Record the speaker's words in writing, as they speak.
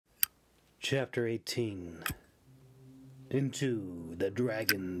Chapter 18. Into the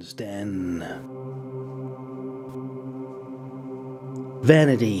Dragon's Den.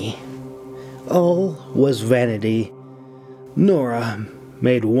 Vanity. All was vanity. Nora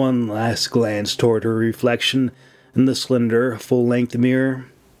made one last glance toward her reflection in the slender, full-length mirror.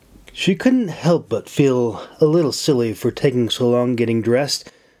 She couldn't help but feel a little silly for taking so long getting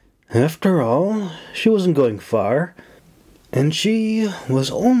dressed. After all, she wasn't going far. And she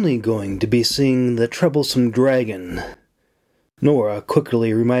was only going to be seeing the troublesome dragon. Nora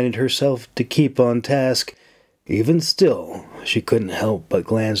quickly reminded herself to keep on task. Even still, she couldn't help but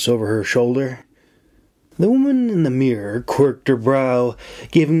glance over her shoulder. The woman in the mirror quirked her brow,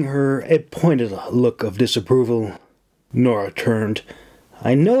 giving her a pointed look of disapproval. Nora turned.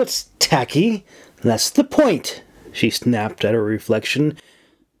 "I know it's tacky. That's the point," she snapped at her reflection,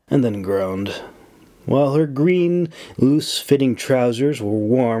 and then groaned. While her green, loose-fitting trousers were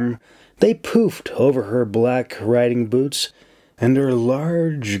warm, they poofed over her black riding boots, and her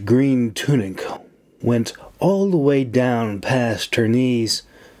large green tunic went all the way down past her knees.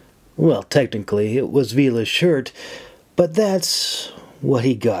 Well, technically, it was Vila's shirt, but that's what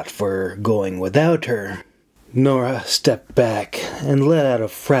he got for going without her. Nora stepped back and let out a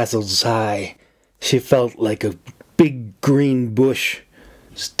frazzled sigh. She felt like a big green bush.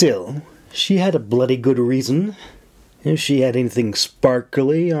 Still, she had a bloody good reason. If she had anything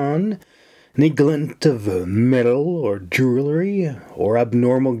sparkly on, any glint of metal or jewelry, or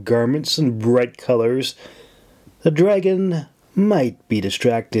abnormal garments in bright colors, the dragon might be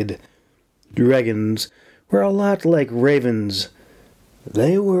distracted. Dragons were a lot like ravens.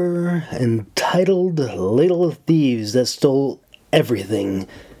 They were entitled little thieves that stole everything,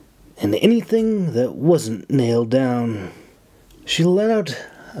 and anything that wasn't nailed down. She let out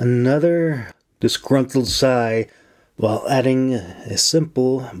another disgruntled sigh, while adding a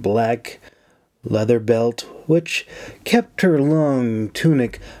simple black leather belt which kept her long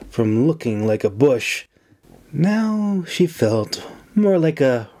tunic from looking like a bush. Now she felt more like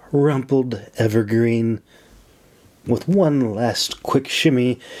a rumpled evergreen. With one last quick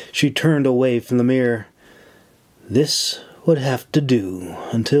shimmy, she turned away from the mirror. This would have to do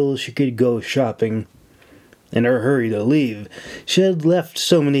until she could go shopping. In her hurry to leave, she had left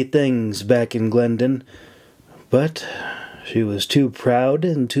so many things back in Glendon, but she was too proud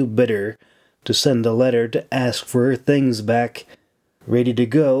and too bitter to send a letter to ask for her things back. Ready to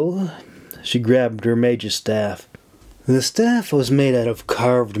go, she grabbed her mage's staff. The staff was made out of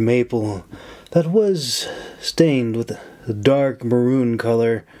carved maple that was stained with a dark maroon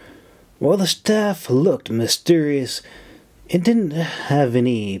color. While the staff looked mysterious, it didn't have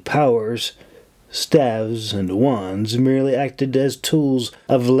any powers. Staves and wands merely acted as tools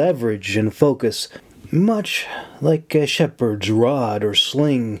of leverage and focus, much like a shepherd's rod or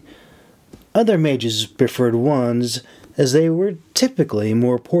sling. Other mages preferred wands, as they were typically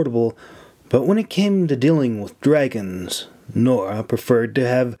more portable, but when it came to dealing with dragons, Nora preferred to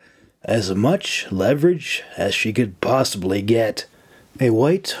have as much leverage as she could possibly get. A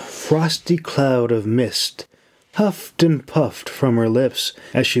white, frosty cloud of mist huffed and puffed from her lips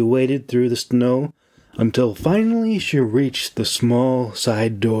as she waded through the snow until finally she reached the small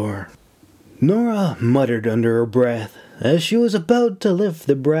side door. Nora muttered under her breath as she was about to lift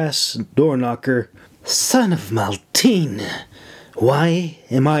the brass door knocker. "Son of Maltine! Why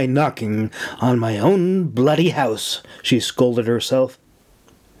am I knocking on my own bloody house?" she scolded herself.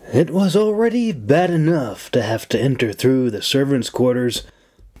 It was already bad enough to have to enter through the servants' quarters,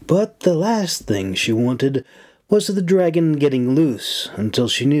 but the last thing she wanted was the dragon getting loose until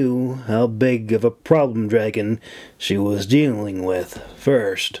she knew how big of a problem dragon she was dealing with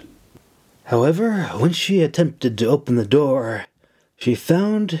first. However, when she attempted to open the door, she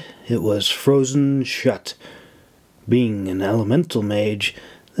found it was frozen shut. Being an elemental mage,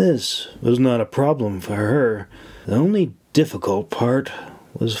 this was not a problem for her. The only difficult part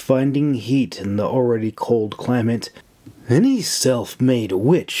was finding heat in the already cold climate. Any self-made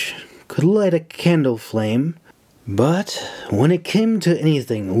witch could light a candle flame, but when it came to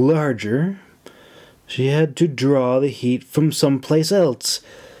anything larger, she had to draw the heat from someplace else.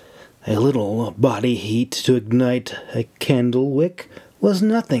 A little body heat to ignite a candle wick was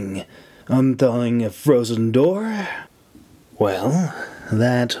nothing. Unthawing a frozen door? Well,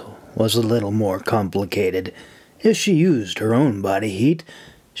 that was a little more complicated. If she used her own body heat,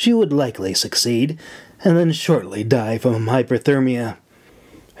 she would likely succeed, and then shortly die from hypothermia.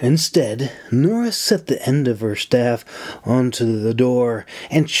 Instead, Nora set the end of her staff onto the door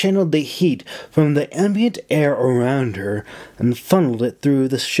and channeled the heat from the ambient air around her and funneled it through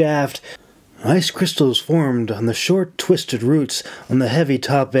the shaft. Ice crystals formed on the short, twisted roots on the heavy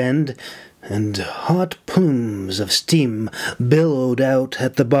top end, and hot plumes of steam billowed out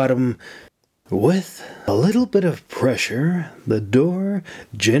at the bottom. With a little bit of pressure, the door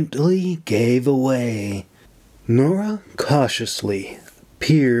gently gave away. Nora cautiously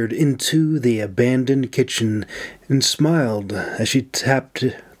peered into the abandoned kitchen and smiled as she tapped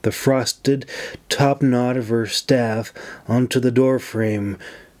the frosted top knot of her staff onto the door frame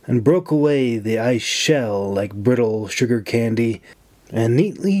and broke away the ice shell like brittle sugar candy, and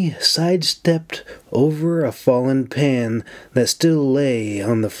neatly sidestepped over a fallen pan that still lay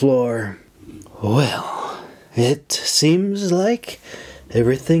on the floor. Well, it seems like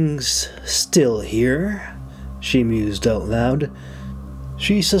everything's still here, she mused out loud.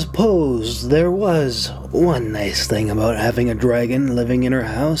 She supposed there was one nice thing about having a dragon living in her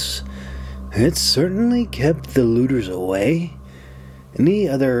house. It certainly kept the looters away. Any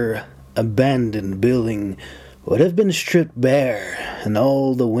other abandoned building would have been stripped bare, and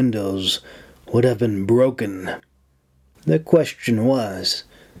all the windows would have been broken. The question was,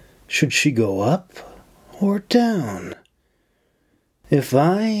 should she go up or down? If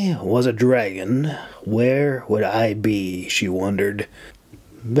I was a dragon, where would I be, she wondered.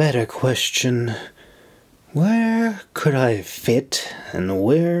 Better question, where could I fit, and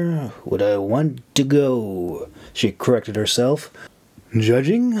where would I want to go? She corrected herself.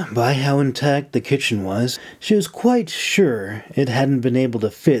 Judging by how intact the kitchen was, she was quite sure it hadn't been able to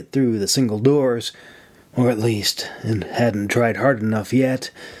fit through the single doors, or at least it hadn't tried hard enough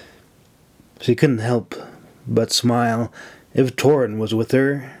yet. She couldn't help but smile. If Torin was with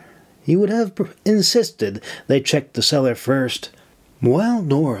her, he would have insisted they check the cellar first. While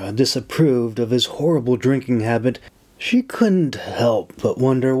Nora disapproved of his horrible drinking habit, she couldn't help but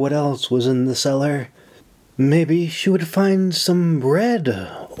wonder what else was in the cellar. Maybe she would find some bread,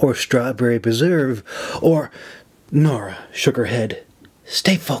 or strawberry preserve, or... Nora shook her head.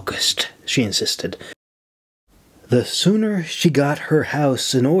 Stay focused, she insisted. The sooner she got her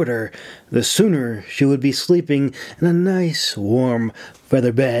house in order, the sooner she would be sleeping in a nice, warm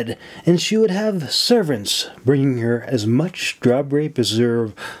feather bed, and she would have servants bringing her as much strawberry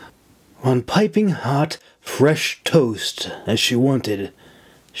preserve on piping hot, fresh toast as she wanted.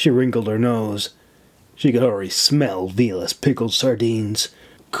 She wrinkled her nose. She could already smell Vila's pickled sardines.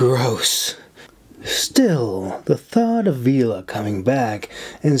 Gross. Still, the thought of Vila coming back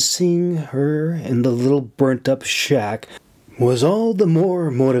and seeing her in the little burnt-up shack was all the more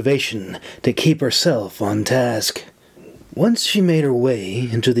motivation to keep herself on task. Once she made her way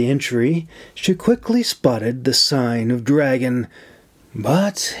into the entry, she quickly spotted the sign of dragon.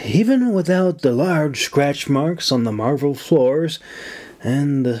 But even without the large scratch marks on the marble floors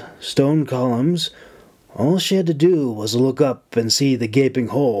and the stone columns, all she had to do was look up and see the gaping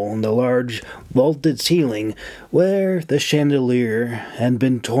hole in the large vaulted ceiling where the chandelier had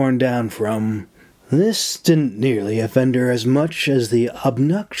been torn down from. This didn't nearly offend her as much as the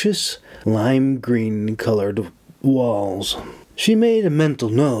obnoxious lime-green-colored walls. She made a mental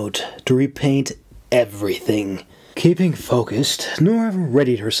note to repaint everything. Keeping focused, Nora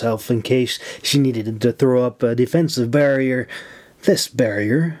readied herself in case she needed to throw up a defensive barrier. This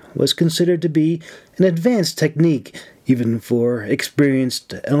barrier was considered to be an advanced technique, even for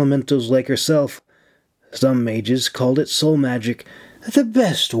experienced elementals like herself. Some mages called it soul magic. The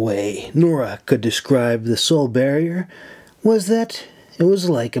best way Nora could describe the soul barrier was that it was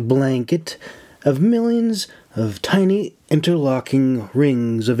like a blanket of millions of tiny interlocking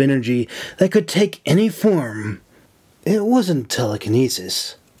rings of energy that could take any form. It wasn't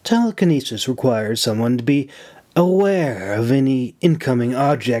telekinesis. Telekinesis required someone to be aware of any incoming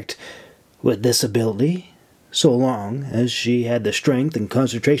object. With this ability, so long as she had the strength and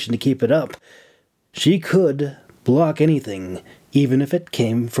concentration to keep it up, she could block anything, even if it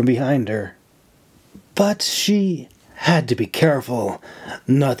came from behind her. But she had to be careful.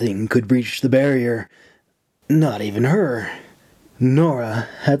 Nothing could breach the barrier. Not even her. Nora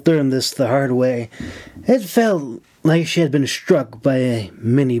had learned this the hard way. It felt like she had been struck by a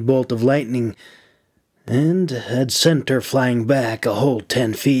mini bolt of lightning, and had sent her flying back a whole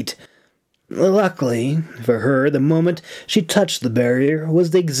 10 feet. Luckily for her, the moment she touched the barrier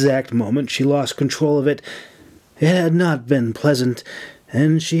was the exact moment she lost control of it. It had not been pleasant,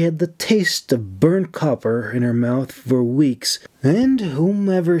 and she had the taste of burnt copper in her mouth for weeks, and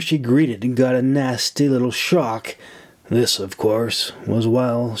whomever she greeted got a nasty little shock. This, of course, was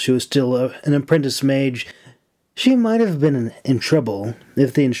while she was still an apprentice mage. She might have been in trouble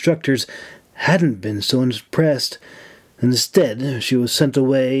if the instructors hadn't been so impressed. Instead, she was sent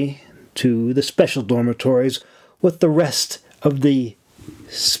away to the special dormitories with the rest of the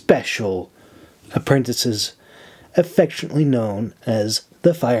special apprentices, affectionately known as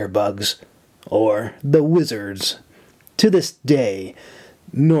the firebugs, or the wizards. To this day,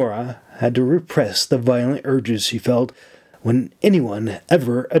 Nora had to repress the violent urges she felt when anyone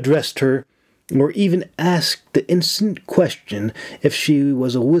ever addressed her, or even asked the instant question if she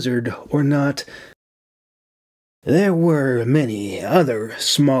was a wizard or not. There were many other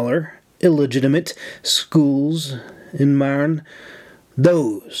smaller, illegitimate schools in Marn.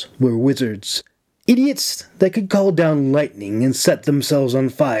 Those were wizards. Idiots that could call down lightning and set themselves on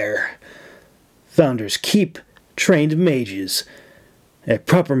fire. Founders Keep trained mages. A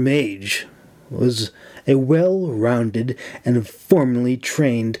proper mage was a well-rounded and formally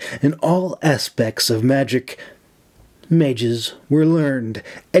trained in all aspects of magic. Mages were learned,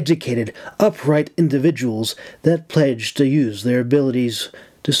 educated, upright individuals that pledged to use their abilities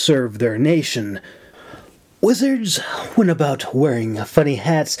to serve their nation. Wizards went about wearing funny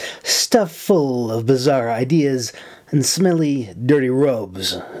hats stuffed full of bizarre ideas and smelly, dirty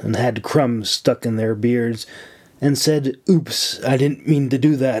robes, and had crumbs stuck in their beards, and said, "Oops, I didn't mean to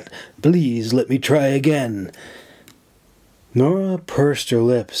do that. Please let me try again." Nora pursed her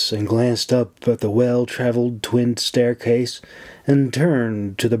lips and glanced up at the well-traveled twin staircase and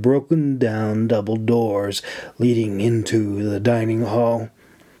turned to the broken-down double doors leading into the dining hall.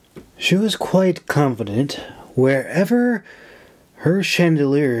 She was quite confident wherever her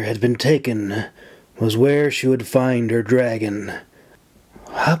chandelier had been taken was where she would find her dragon.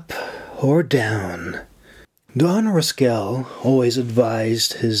 Up or down? Don Rascal always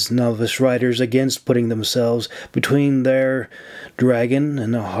advised his novice riders against putting themselves between their dragon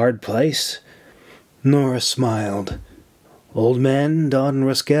and a hard place. Nora smiled. Old man Don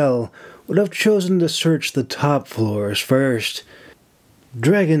Rascal would have chosen to search the top floors first.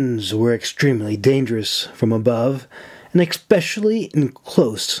 Dragons were extremely dangerous from above, and especially in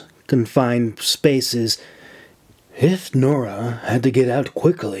close, confined spaces. If Nora had to get out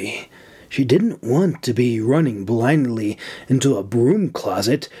quickly, she didn't want to be running blindly into a broom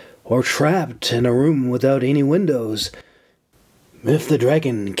closet or trapped in a room without any windows. If the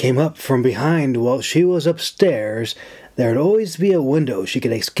dragon came up from behind while she was upstairs, there'd always be a window she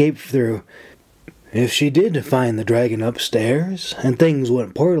could escape through. If she did find the dragon upstairs, and things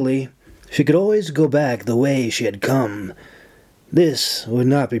went poorly, she could always go back the way she had come. This would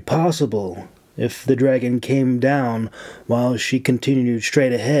not be possible if the dragon came down while she continued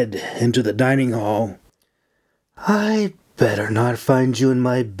straight ahead into the dining hall. "I'd better not find you in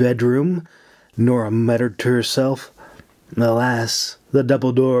my bedroom," Nora muttered to herself. Alas, the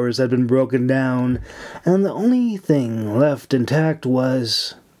double doors had been broken down, and the only thing left intact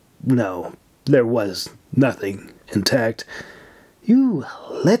was... No, there was nothing intact. "You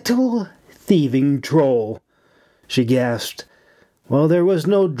little thieving troll," she gasped. While there was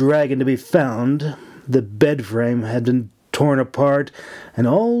no dragon to be found, the bed frame had been torn apart, and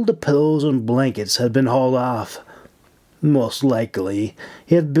all the pillows and blankets had been hauled off. Most likely,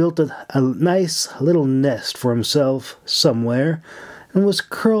 he had built a nice little nest for himself somewhere, and was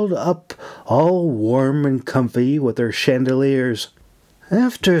curled up all warm and comfy with her chandeliers.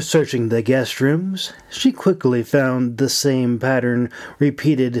 After searching the guest rooms, she quickly found the same pattern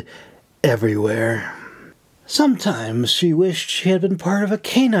repeated everywhere. Sometimes she wished she had been part of a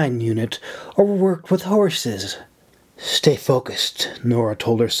canine unit or worked with horses. Stay focused, Nora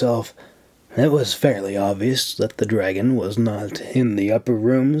told herself. It was fairly obvious that the dragon was not in the upper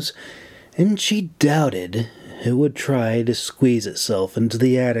rooms, and she doubted it would try to squeeze itself into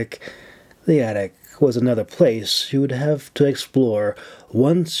the attic. The attic was another place she would have to explore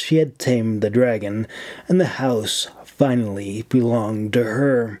once she had tamed the dragon, and the house finally belonged to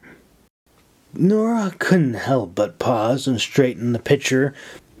her. Nora couldn't help but pause and straighten the picture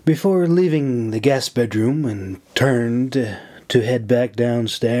before leaving the guest bedroom and turned to head back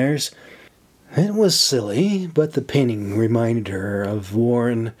downstairs. It was silly, but the painting reminded her of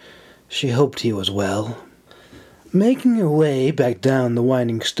Warren. She hoped he was well. Making her way back down the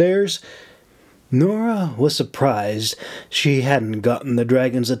winding stairs, Nora was surprised she hadn't gotten the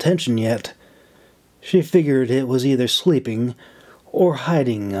dragon's attention yet. She figured it was either sleeping or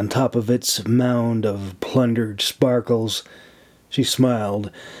hiding on top of its mound of plundered sparkles. She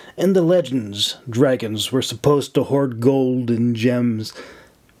smiled. In the legends, dragons were supposed to hoard gold and gems.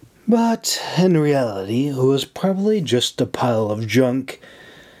 But in reality, it was probably just a pile of junk.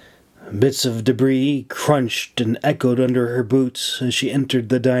 Bits of debris crunched and echoed under her boots as she entered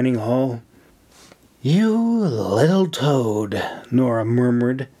the dining hall. "You little toad," Nora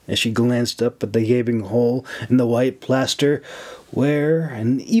murmured as she glanced up at the gaping hole in the white plaster, where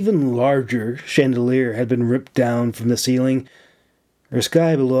an even larger chandelier had been ripped down from the ceiling. Her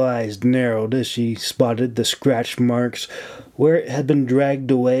sky-blue eyes narrowed as she spotted the scratch marks where it had been dragged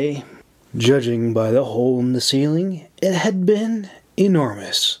away. Judging by the hole in the ceiling, it had been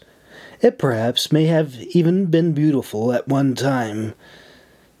enormous. It perhaps may have even been beautiful at one time.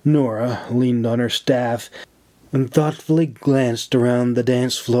 Nora leaned on her staff and thoughtfully glanced around the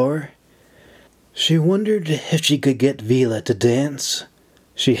dance floor. She wondered if she could get Vila to dance.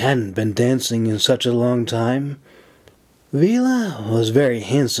 She hadn't been dancing in such a long time. Vila was very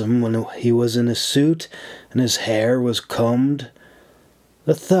handsome when he was in his suit and his hair was combed.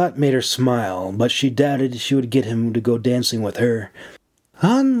 The thought made her smile, but she doubted she would get him to go dancing with her.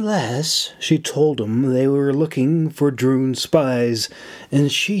 Unless she told him they were looking for Droon spies,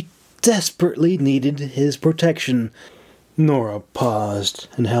 and she desperately needed his protection. Nora paused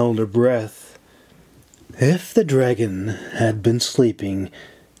and held her breath. If the dragon had been sleeping,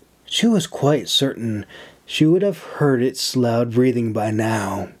 she was quite certain she would have heard its loud breathing by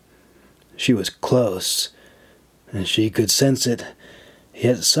now. She was close, and she could sense it,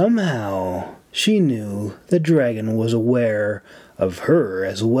 yet somehow she knew the dragon was aware of her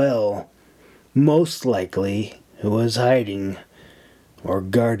as well. Most likely it was hiding or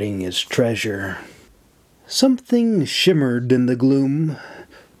guarding its treasure. Something shimmered in the gloom.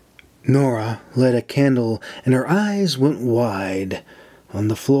 Nora lit a candle and her eyes went wide. On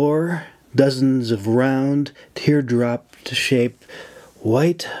the floor, dozens of round, teardrop-shaped,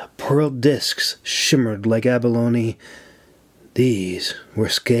 white pearl discs shimmered like abalone. These were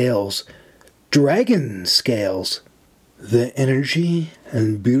scales. Dragon scales. The energy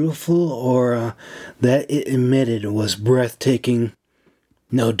and beautiful aura that it emitted was breathtaking.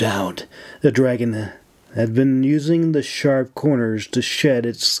 No doubt, the dragon had been using the sharp corners to shed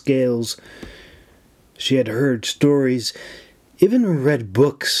its scales. She had heard stories, even read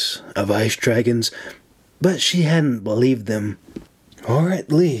books of ice dragons, but she hadn't believed them. Or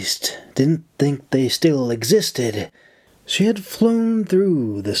at least didn't think they still existed. She had flown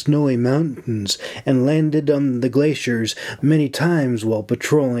through the snowy mountains and landed on the glaciers many times while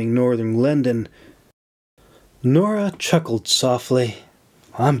patrolling northern London. Nora chuckled softly.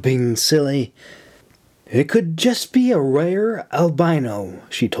 I'm being silly. It could just be a rare albino,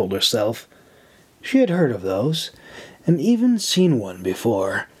 she told herself. She had heard of those, and even seen one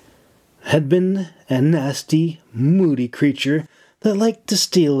before. Had been a nasty, moody creature that liked to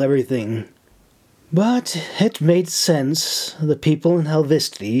steal everything. But it made sense. The people in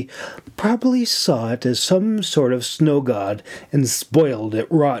Helvesti probably saw it as some sort of snow god and spoiled it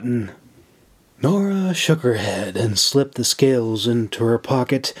rotten. Nora shook her head and slipped the scales into her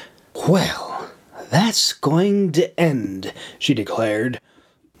pocket. Well, that's going to end, she declared.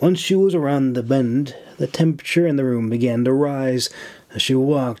 Once she was around the bend, the temperature in the room began to rise as she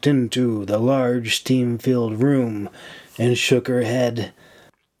walked into the large steam-filled room and shook her head.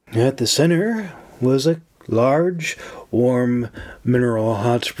 At the center was a large, warm mineral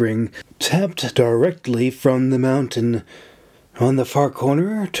hot spring tapped directly from the mountain. On the far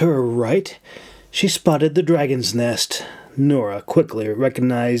corner, to her right, she spotted the dragon's nest. Nora quickly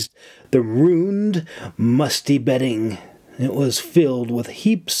recognized the ruined, musty bedding. It was filled with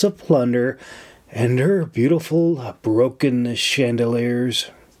heaps of plunder and her beautiful, broken chandeliers.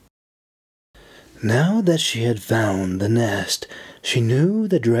 Now that she had found the nest, she knew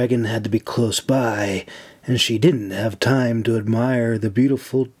the dragon had to be close by, and she didn't have time to admire the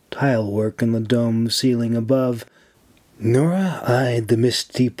beautiful tilework in the dome ceiling above. Nora eyed the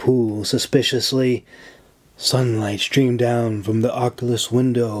misty pool suspiciously. Sunlight streamed down from the oculus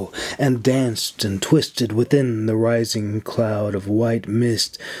window and danced and twisted within the rising cloud of white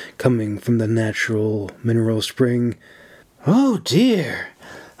mist coming from the natural mineral spring. Oh dear!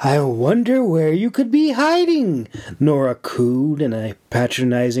 I wonder where you could be hiding, Nora cooed in a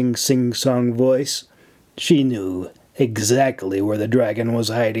patronizing sing-song voice. She knew exactly where the dragon was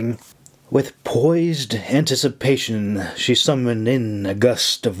hiding. With poised anticipation, she summoned in a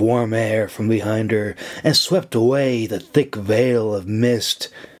gust of warm air from behind her and swept away the thick veil of mist.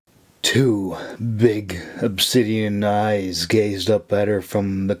 Two big obsidian eyes gazed up at her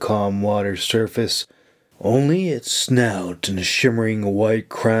from the calm water's surface. Only its snout and shimmering white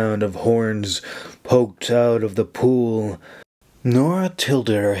crown of horns poked out of the pool. Nora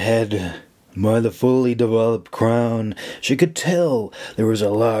tilted her head. By the fully developed crown, she could tell there was a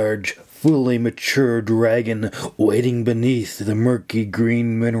large, fully mature dragon waiting beneath the murky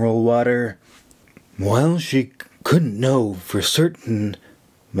green mineral water. While she couldn't know for certain,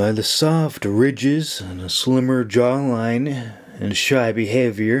 by the soft ridges and a slimmer jawline and shy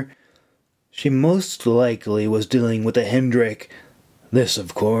behavior, she most likely was dealing with a hendrake. This,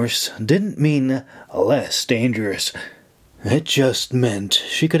 of course, didn't mean less dangerous. It just meant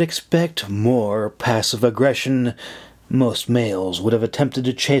she could expect more passive aggression. Most males would have attempted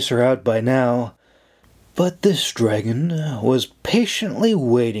to chase her out by now. But this dragon was patiently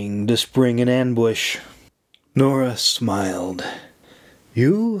waiting to spring an ambush. Nora smiled.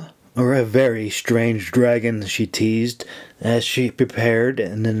 "You are a very strange dragon," she teased, as she prepared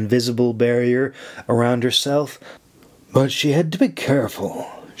an invisible barrier around herself. But she had to be careful.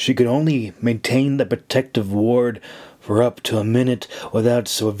 She could only maintain the protective ward for up to a minute without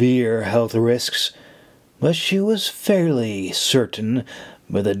severe health risks. But she was fairly certain,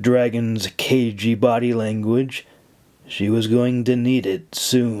 by the dragon's cagey body language, she was going to need it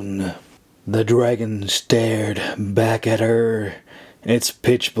soon. The dragon stared back at her. Its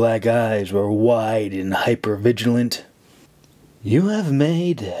pitch-black eyes were wide and hyper-vigilant. "You have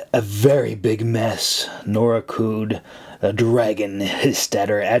made a very big mess," Nora cooed. The dragon hissed at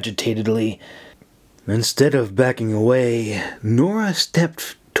her agitatedly. Instead of backing away, Nora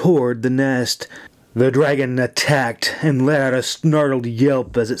stepped toward the nest. The dragon attacked and let out a snarled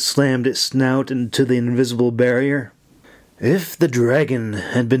yelp as it slammed its snout into the invisible barrier. If the dragon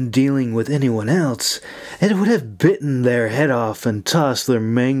had been dealing with anyone else, it would have bitten their head off and tossed their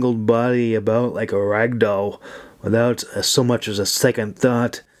mangled body about like a rag doll, without so much as a second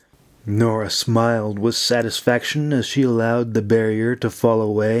thought. Nora smiled with satisfaction as she allowed the barrier to fall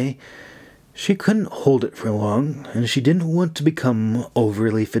away. She couldn't hold it for long, and she didn't want to become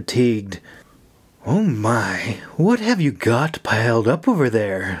overly fatigued. "Oh my, what have you got piled up over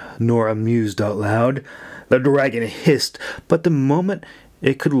there?" Nora mused out loud. The dragon hissed, but the moment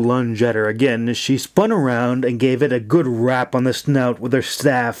it could lunge at her again, she spun around and gave it a good rap on the snout with her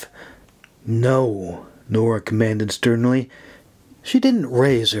staff. "No," Nora commanded sternly. She didn't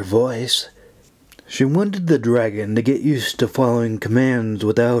raise her voice. She wanted the dragon to get used to following commands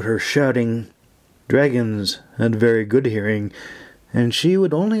without her shouting. Dragons had very good hearing, and she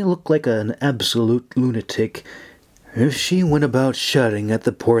would only look like an absolute lunatic if she went about shouting at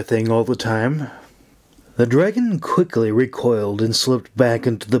the poor thing all the time. The dragon quickly recoiled and slipped back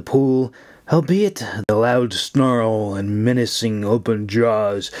into the pool, albeit the loud snarl and menacing open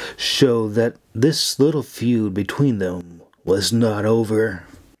jaws showed that this little feud between them was not over.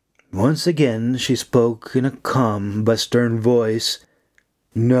 Once again she spoke in a calm but stern voice.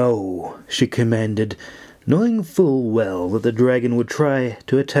 "No," she commanded, knowing full well that the dragon would try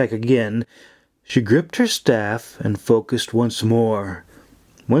to attack again. She gripped her staff and focused once more.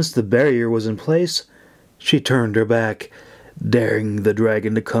 Once the barrier was in place, she turned her back, daring the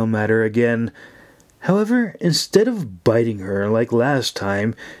dragon to come at her again. However, instead of biting her like last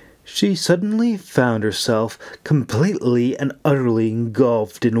time, she suddenly found herself completely and utterly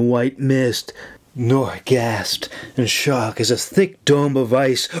engulfed in white mist. Nora gasped in shock as a thick dome of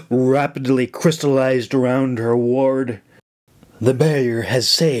ice rapidly crystallized around her ward. The barrier had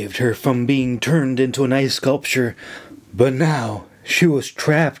saved her from being turned into an ice sculpture, but now she was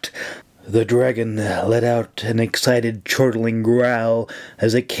trapped. The dragon let out an excited, chortling growl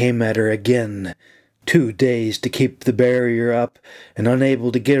as it came at her again. Too dazed to keep the barrier up and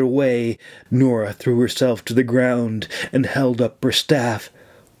unable to get away, Nora threw herself to the ground and held up her staff,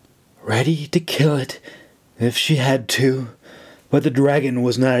 ready to kill it if she had to. But the dragon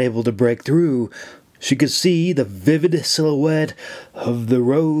was not able to break through. She could see the vivid silhouette of the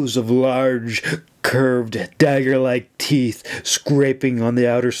rows of large, curved, dagger-like teeth scraping on the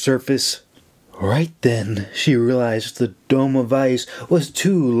outer surface. Right then, she realized the dome of ice was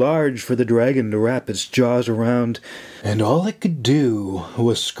too large for the dragon to wrap its jaws around, and all it could do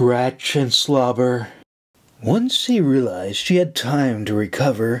was scratch and slobber. Once she realized she had time to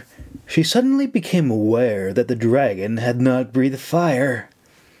recover, she suddenly became aware that the dragon had not breathed fire.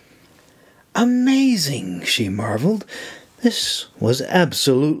 "Amazing!" she marveled. This was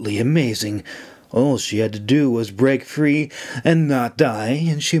absolutely amazing. All she had to do was break free and not die,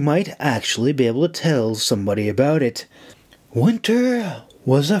 and she might actually be able to tell somebody about it. Winter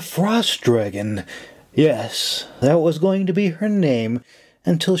was a frost dragon. Yes, that was going to be her name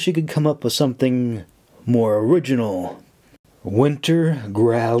until she could come up with something more original. Winter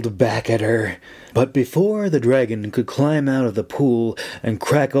growled back at her, but before the dragon could climb out of the pool and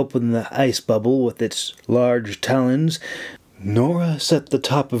crack open the ice bubble with its large talons, Nora set the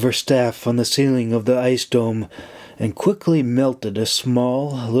top of her staff on the ceiling of the ice dome and quickly melted a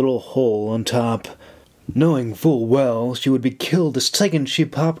small little hole on top. Knowing full well she would be killed the second she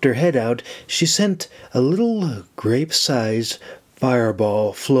popped her head out, she sent a little grape-sized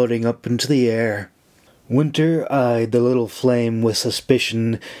fireball floating up into the air. Winter eyed the little flame with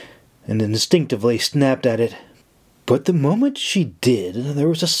suspicion and instinctively snapped at it. But the moment she did, there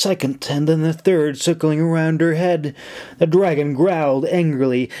was a second and then a third circling around her head. The dragon growled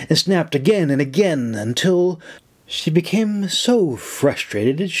angrily and snapped again and again until she became so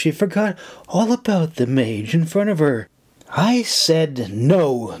frustrated she forgot all about the mage in front of her. "I said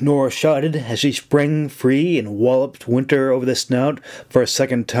no," Nora shouted as she sprang free and walloped Winter over the snout for a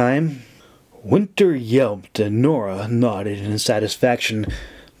second time. Winter yelped and Nora nodded in satisfaction,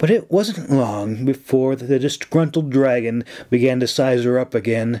 but it wasn't long before the disgruntled dragon began to size her up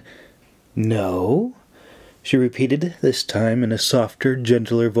again. "No?" she repeated, this time in a softer,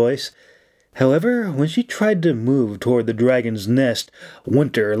 gentler voice. However, when she tried to move toward the dragon's nest,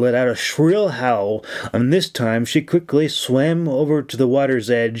 Winter let out a shrill howl, and this time she quickly swam over to the water's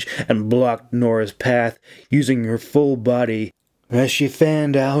edge and blocked Nora's path, using her full body. As she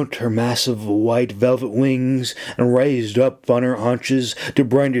fanned out her massive white velvet wings and raised up on her haunches to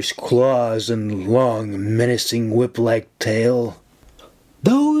brandish claws and long, menacing whip-like tail.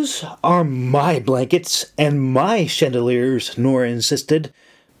 "Those are my blankets and my chandeliers," Nora insisted.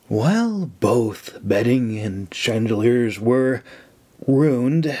 While both bedding and chandeliers were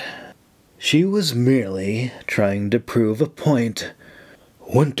ruined, she was merely trying to prove a point.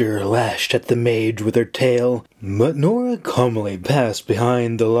 Winter lashed at the mage with her tail, but Nora calmly passed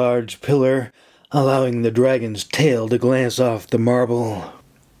behind the large pillar, allowing the dragon's tail to glance off the marble.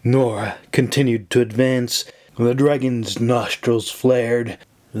 Nora continued to advance. The dragon's nostrils flared.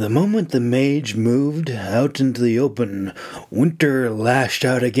 The moment the mage moved out into the open, Winter lashed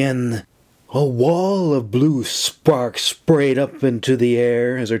out again. A wall of blue sparks sprayed up into the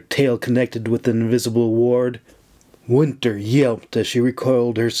air as her tail connected with the invisible ward. Winter yelped as she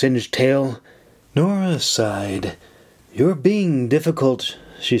recoiled her singed tail. Nora sighed. "You're being difficult,"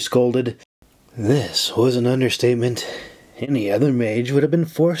 she scolded. This was an understatement. Any other mage would have been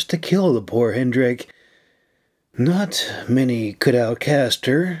forced to kill the poor Hendrik. Not many could outcast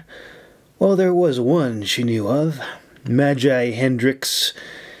her. Well, there was one she knew of, Magi Hendricks.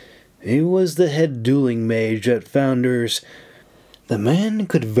 He was the head dueling mage at Founders. The man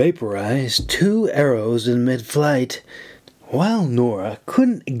could vaporize 2 arrows in mid-flight. While Nora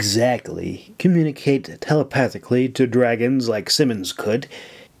couldn't exactly communicate telepathically to dragons like Simmons could,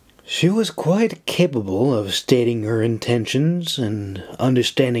 she was quite capable of stating her intentions and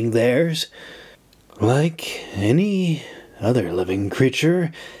understanding theirs. Like any other living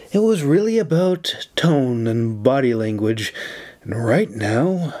creature, it was really about tone and body language, and right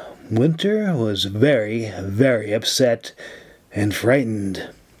now, Winter was very, very upset and frightened.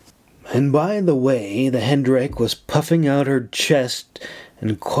 And by the way the Hendrik was puffing out her chest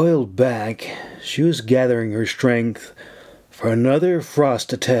and coiled back, she was gathering her strength for another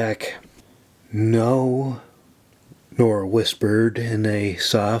frost attack. "No," Nora whispered in a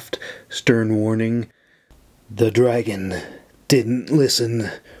soft, stern warning. The dragon didn't listen.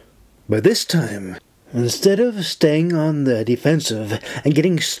 But this time, instead of staying on the defensive and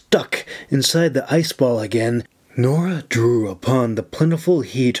getting stuck inside the ice ball again, Nora drew upon the plentiful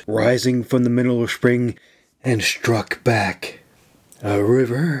heat rising from the mineral spring and struck back. A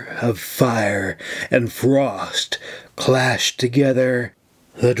river of fire and frost clashed together.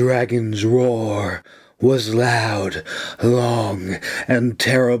 The dragon's roar was loud, long, and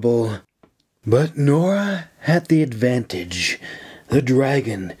terrible. But Nora had the advantage. The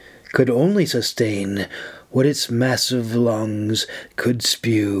dragon could only sustain what its massive lungs could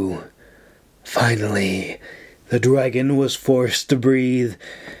spew. Finally, the dragon was forced to breathe,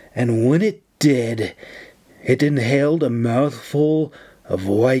 and when it did, it inhaled a mouthful of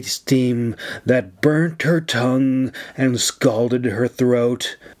white steam that burnt her tongue and scalded her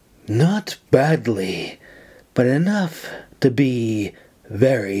throat. Not badly, but enough to be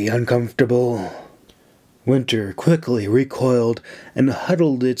very uncomfortable. Winter quickly recoiled and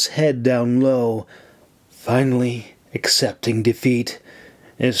huddled its head down low, finally accepting defeat.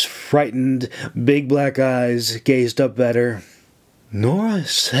 Its frightened, big black eyes gazed up at her. Nora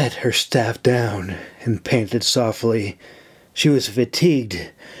set her staff down and panted softly. She was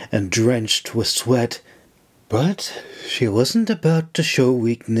fatigued and drenched with sweat, but she wasn't about to show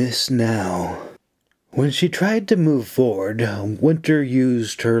weakness now. When she tried to move forward, Winter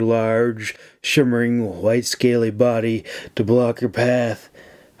used her large, shimmering, white scaly body to block her path,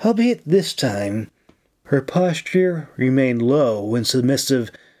 albeit this time her posture remained low and submissive.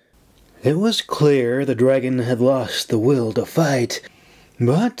 It was clear the dragon had lost the will to fight,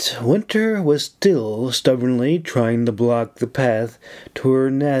 but Winter was still stubbornly trying to block the path to her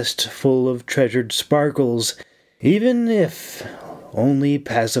nest full of treasured sparkles, even if only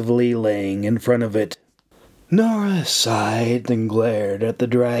passively laying in front of it. Nora sighed and glared at the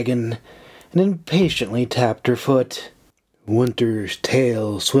dragon. and impatiently tapped her foot. Winter's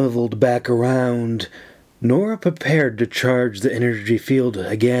tail swiveled back around. Nora prepared to charge the energy field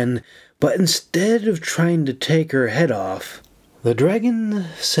again, but instead of trying to take her head off, the dragon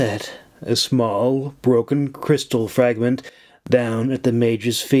set a small, broken crystal fragment down at the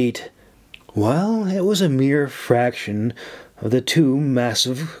mage's feet. While it was a mere fraction of the two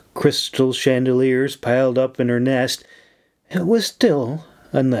massive crystal chandeliers piled up in her nest, it was still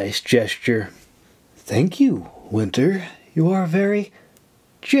a nice gesture. "Thank you, Winter. You are very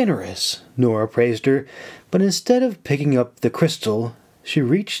generous," Nora praised her, but instead of picking up the crystal, she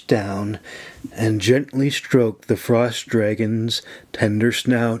reached down and gently stroked the frost dragon's tender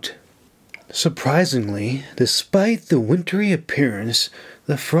snout. Surprisingly, despite the wintry appearance,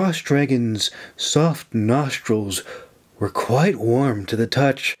 the frost dragon's soft nostrils were quite warm to the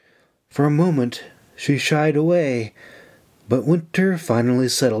touch. For a moment she shied away, but Winter finally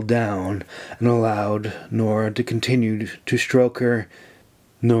settled down and allowed Nora to continue to stroke her.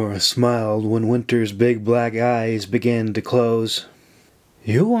 Nora smiled when Winter's big black eyes began to close.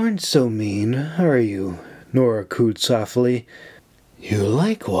 "You aren't so mean, are you?" Nora cooed softly. "You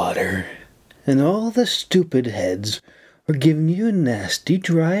like water, and all the stupid heads were giving you nasty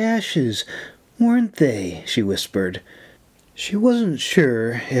dry ashes, weren't they?" she whispered. She wasn't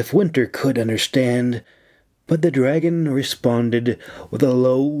sure if Winter could understand, but the dragon responded with a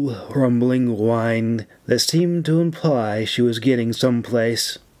low, rumbling whine that seemed to imply she was getting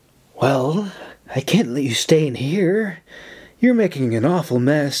someplace. "Well, I can't let you stay in here. You're making an awful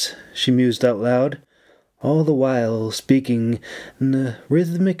mess," she mused out loud, all the while speaking in a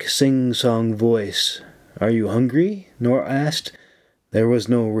rhythmic sing-song voice. "Are you hungry?" Nora asked. There was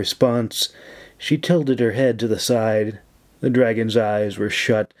no response. She tilted her head to the side. The dragon's eyes were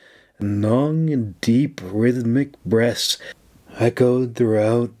shut, and long and deep rhythmic breaths echoed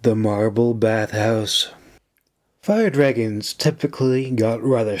throughout the marble bathhouse. Fire dragons typically got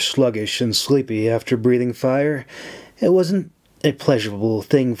rather sluggish and sleepy after breathing fire. It wasn't a pleasurable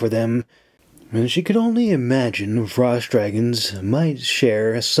thing for them, and she could only imagine frost dragons might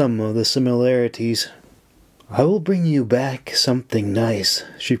share some of the similarities. "I will bring you back something nice,"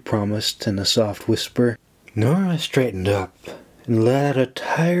 she promised in a soft whisper. Nora straightened up and let out a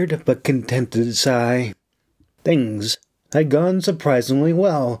tired but contented sigh. Things had gone surprisingly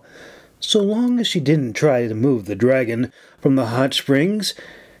well. So long as she didn't try to move the dragon from the hot springs,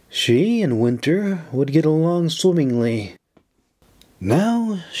 she and Winter would get along swimmingly.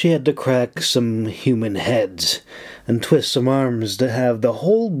 Now she had to crack some human heads and twist some arms to have the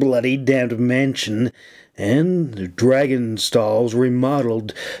whole bloody damned mansion and the dragon stalls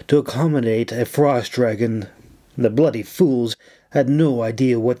remodeled to accommodate a frost dragon. The bloody fools had no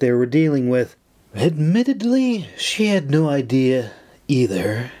idea what they were dealing with. Admittedly, she had no idea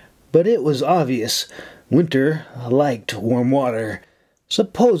either, but it was obvious. Winter liked warm water.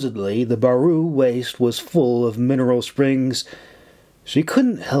 Supposedly, the Baru waste was full of mineral springs. She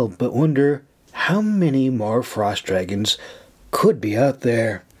couldn't help but wonder how many more frost dragons could be out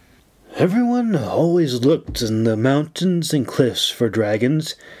there. Everyone always looked in the mountains and cliffs for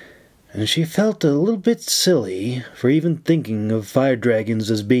dragons, and she felt a little bit silly for even thinking of fire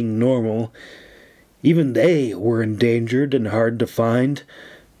dragons as being normal. Even they were endangered and hard to find,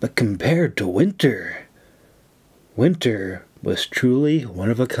 but compared to Winter was truly one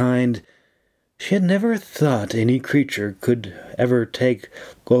of a kind. She had never thought any creature could ever take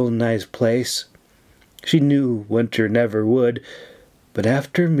Golden Eye's place. She knew Winter never would, but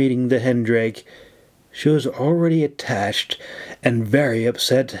after meeting the hendrake, she was already attached and very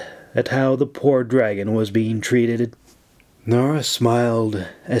upset at how the poor dragon was being treated. Nora smiled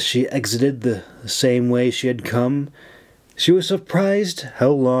as she exited the same way she had come. She was surprised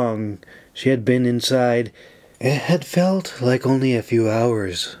how long she had been inside. It had felt like only a few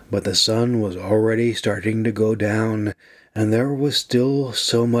hours, but the sun was already starting to go down, and there was still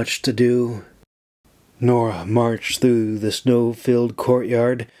so much to do. Nora marched through the snow-filled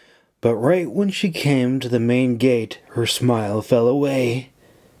courtyard, but right when she came to the main gate, her smile fell away.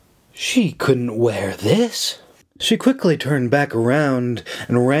 She couldn't wear this. She quickly turned back around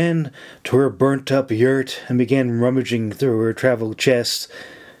and ran to her burnt-up yurt and began rummaging through her travel chests.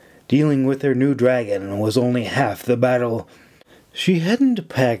 Dealing with her new dragon was only half the battle. She hadn't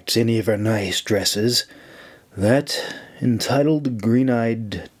packed any of her nice dresses. That entitled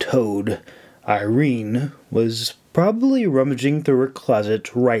green-eyed toad, Irene, was probably rummaging through her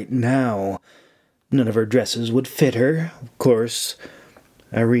closet right now. None of her dresses would fit her, of course.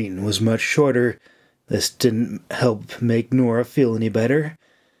 Irene was much shorter. This didn't help make Nora feel any better,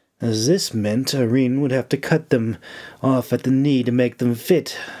 as this meant Irene would have to cut them off at the knee to make them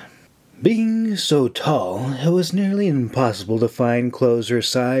fit. Being so tall, it was nearly impossible to find clothes her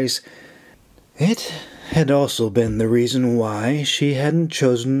size. It had also been the reason why she hadn't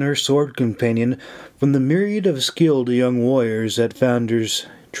chosen her sword companion from the myriad of skilled young warriors at Founder's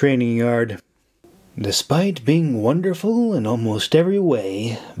training yard. Despite being wonderful in almost every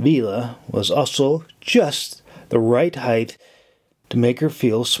way, Vila was also just the right height to make her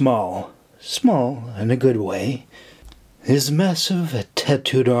feel small. Small in a good way. His massive,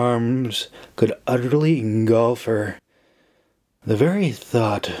 tattooed arms could utterly engulf her. The very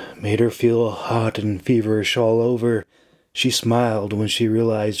thought made her feel hot and feverish all over. She smiled when she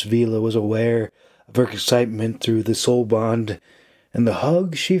realized Vila was aware of her excitement through the soul bond, and the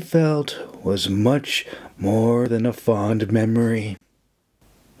hug she felt was much more than a fond memory.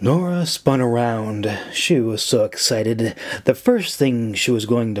 Nora spun around. She was so excited. The first thing she was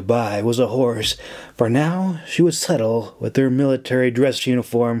going to buy was a horse, for now she would settle with her military dress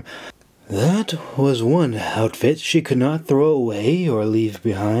uniform. That was one outfit she could not throw away or leave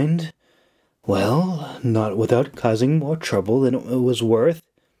behind. Well, not without causing more trouble than it was worth.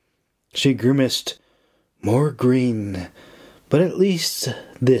 She grimaced. More green, but at least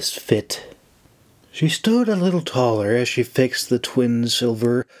this fit. She stood a little taller as she fixed the twin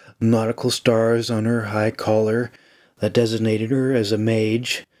silver nautical stars on her high collar that designated her as a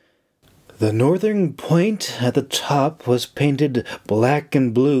mage. The northern point at the top was painted black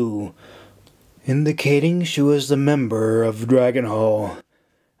and blue, indicating she was the member of Dragonhall,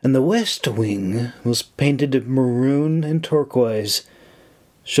 and the west wing was painted maroon and turquoise,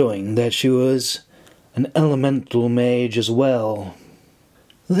 showing that she was an elemental mage as well.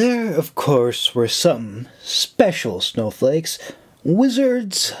 There, of course, were some special snowflakes,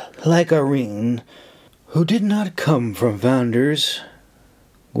 wizards like Irene, who did not come from Founders,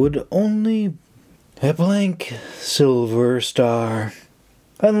 would only a blank silver star.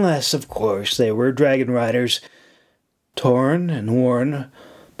 Unless, of course, they were dragon riders. Torn and worn,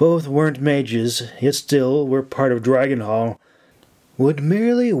 both weren't mages, yet still were part of Dragonhall, would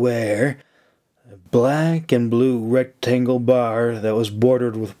merely wear black and blue rectangle bar that was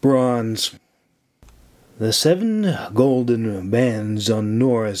bordered with bronze. The 7 golden bands on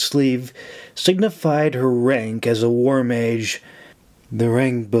Nora's sleeve signified her rank as a war mage. The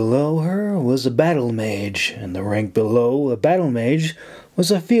rank below her was a battle mage, and the rank below a battle mage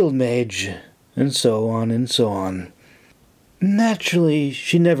was a field mage, and so on and so on. Naturally,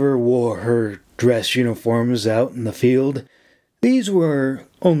 she never wore her dress uniforms out in the field. These were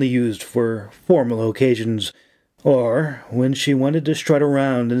only used for formal occasions, or when she wanted to strut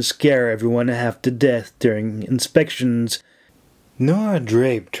around and scare everyone half to death during inspections. Nora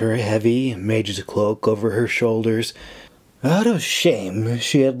draped her heavy mage's cloak over her shoulders. Out of shame,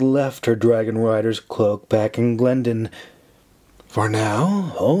 she had left her dragon rider's cloak back in Glendon. For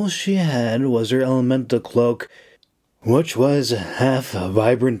now, all she had was her elemental cloak, which was half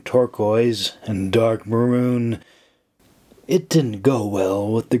vibrant turquoise and dark maroon. It didn't go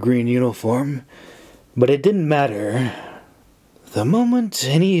well with the green uniform, but it didn't matter. The moment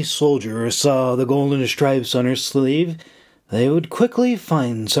any soldier saw the golden stripes on her sleeve, they would quickly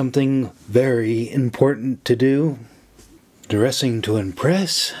find something very important to do. Dressing to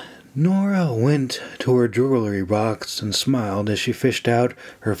impress, Nora went to her jewelry box and smiled as she fished out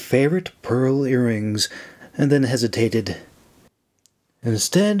her favorite pearl earrings, and then hesitated.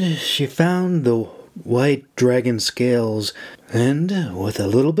 Instead, she found the white dragon scales, and with a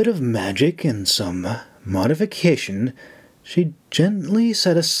little bit of magic and some modification, she gently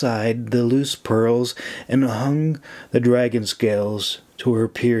set aside the loose pearls and hung the dragon scales to her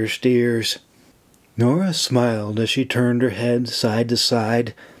pierced ears. Nora smiled as she turned her head side to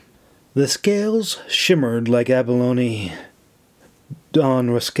side. The scales shimmered like abalone.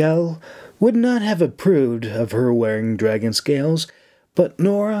 Don Rascal would not have approved of her wearing dragon scales, but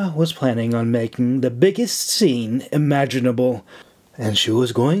Nora was planning on making the biggest scene imaginable, and she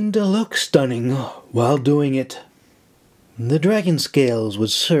was going to look stunning while doing it. The dragon scales would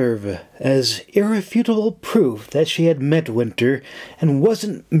serve as irrefutable proof that she had met Winter and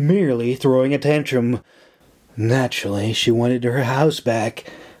wasn't merely throwing a tantrum. Naturally, she wanted her house back,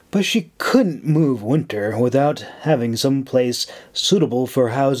 but she couldn't move Winter without having some place suitable for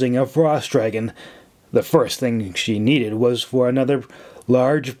housing a frost dragon. The first thing she needed was for another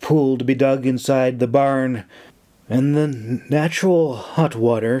large pool to be dug inside the barn, and the natural hot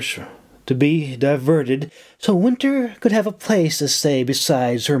waters to be diverted so Winter could have a place to stay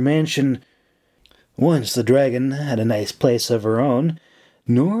besides her mansion. Once the dragon had a nice place of her own,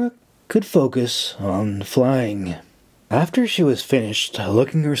 Nora could focus on flying. After she was finished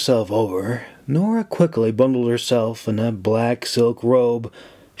looking herself over, Nora quickly bundled herself in a black silk robe.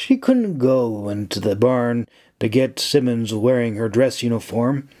 She couldn't go into the barn to get Simmons wearing her dress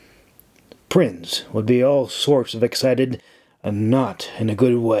uniform. Prince would be all sorts of excited, and not in a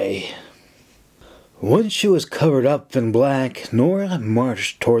good way. Once she was covered up in black, Nora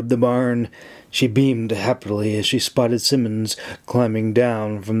marched toward the barn. She beamed happily as she spotted Simmons climbing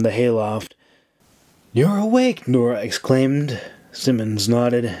down from the hayloft. "You're awake," Nora exclaimed. Simmons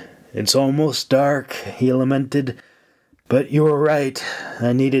nodded. "It's almost dark," he lamented. "But you were right.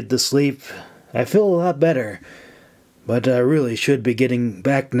 I needed the sleep. I feel a lot better. But I really should be getting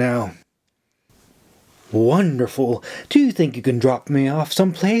back now." "Wonderful. Do you think you can drop me off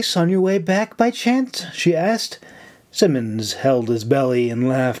someplace on your way back by chance?" she asked. Simmons held his belly and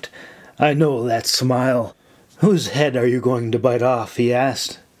laughed. "I know that smile. Whose head are you going to bite off?" he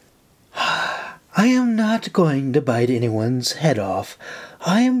asked. "I am not going to bite anyone's head off.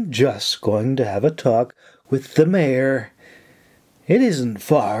 I am just going to have a talk with the mayor. It isn't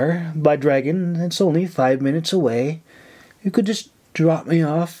far by dragon. It's only 5 minutes away. You could just drop me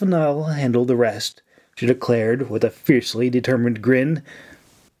off and I'll handle the rest," she declared with a fiercely determined grin.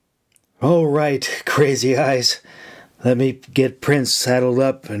 "All right, Crazy Eyes. Let me get Prince saddled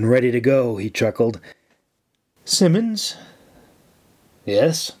up and ready to go," he chuckled. "Simmons?"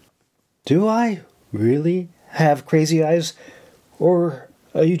 "Yes?" "Do I really have crazy eyes? Or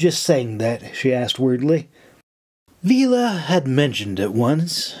are you just saying that?" she asked weirdly. Vila had mentioned it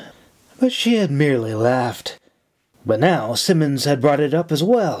once, but she had merely laughed. But now Simmons had brought it up as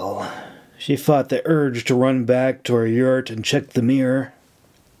well. She fought the urge to run back to her yurt and check the mirror.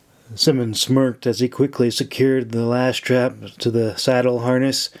 Simmons smirked as he quickly secured the last strap to the saddle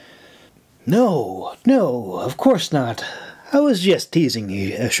harness. No, of course not. I was just teasing,"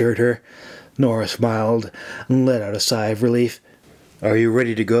 he assured her. Nora smiled and let out a sigh of relief. "Are you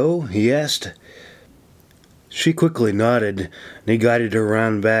ready to go?" he asked. She quickly nodded, and he guided her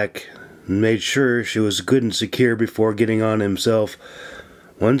round back and made sure she was good and secure before getting on himself.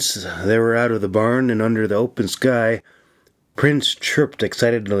 Once they were out of the barn and under the open sky, Prince chirped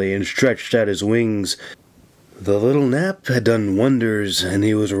excitedly and stretched out his wings. The little nap had done wonders, and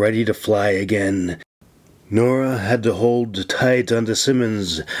he was ready to fly again. Nora had to hold tight onto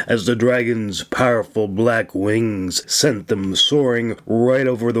Simmons as the dragon's powerful black wings sent them soaring right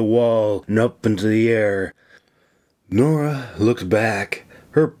over the wall and up into the air. Nora looked back.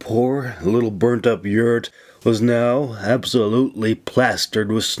 Her poor little burnt-up yurt was now absolutely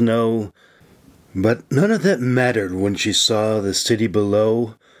plastered with snow. But none of that mattered when she saw the city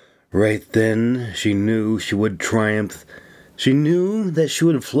below. Right then, she knew she would triumph. She knew that she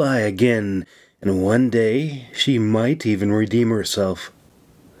would fly again, and one day she might even redeem herself.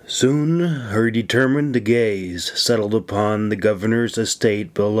 Soon her determined gaze settled upon the governor's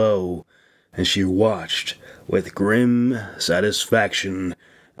estate below, and she watched with grim satisfaction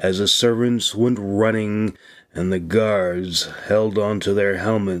as the servants went running and the guards held onto their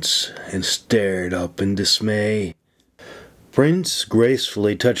helmets and stared up in dismay. Prince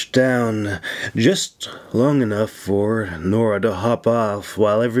gracefully touched down, just long enough for Nora to hop off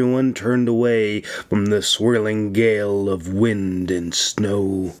while everyone turned away from the swirling gale of wind and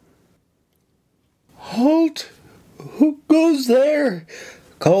snow. "Halt! Who goes there?"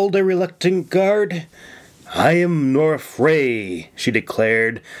 called a reluctant guard. "I am Nora Frey," she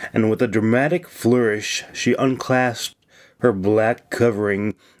declared, and with a dramatic flourish she unclasped her black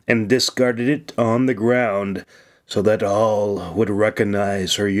covering and discarded it on the ground, so that all would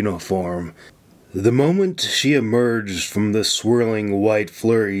recognize her uniform. The moment she emerged from the swirling white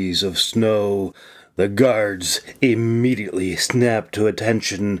flurries of snow, the guards immediately snapped to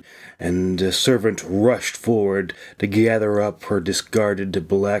attention, and a servant rushed forward to gather up her discarded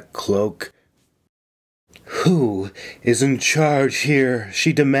black cloak. "Who is in charge here?"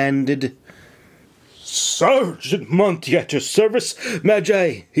 she demanded. "Sergeant Monty at your service,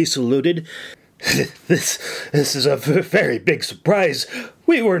 Magi," he saluted. This is a very big surprise.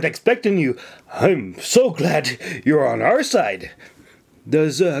 We weren't expecting you. I'm so glad you're on our side."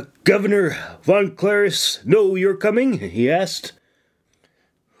 "Does Governor Von Claris know you're coming?" he asked.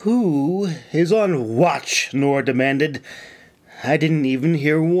 "Who is on watch?" Nora demanded. "I didn't even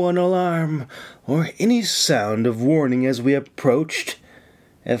hear one alarm or any sound of warning as we approached.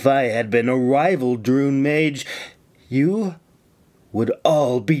 If I had been a rival Droon mage, you would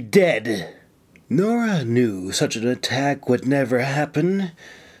all be dead." Nora knew such an attack would never happen.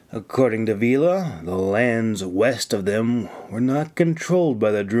 According to Vila, the lands west of them were not controlled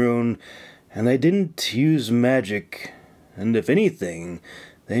by the Droon, and they didn't use magic, and if anything,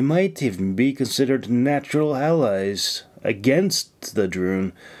 they might even be considered natural allies against the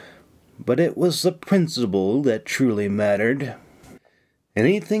Droon. But it was the principle that truly mattered.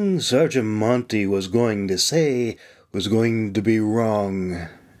 Anything Sergeant Monty was going to say was going to be wrong.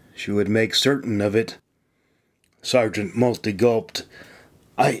 She would make certain of it. Sergeant Monty gulped.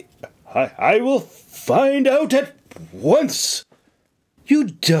 I will find out at once. You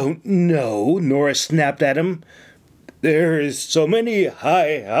don't know, Nora snapped at him. There is so many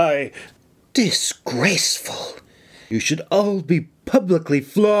high. Disgraceful. You should all be publicly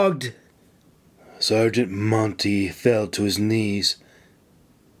flogged. Sergeant Monty fell to his knees.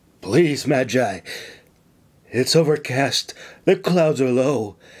 Please, Magi. It's overcast. The clouds are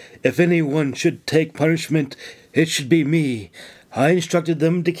low. If anyone should take punishment, it should be me. I instructed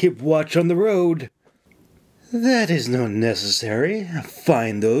them to keep watch on the road. That is not necessary.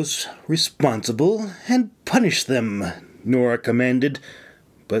 Find those responsible and punish them, Nora commanded.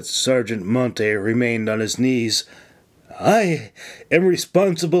 But Sergeant Monte remained on his knees. I am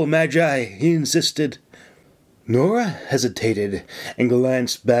responsible, Magi, he insisted. Nora hesitated and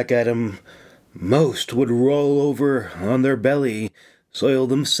glanced back at him. Most would roll over on their belly, soil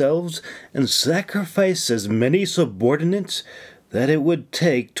themselves, and sacrifice as many subordinates that it would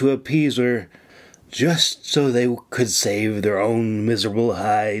take to appease her, just so they could save their own miserable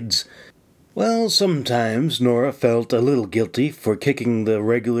hides. Well, sometimes Nora felt a little guilty for kicking the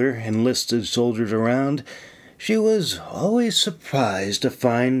regular enlisted soldiers around. She was always surprised to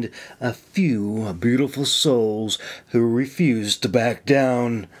find a few beautiful souls who refused to back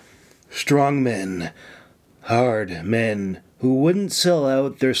down. Strong men, hard men who wouldn't sell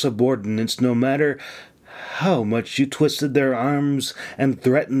out their subordinates no matter how much you twisted their arms and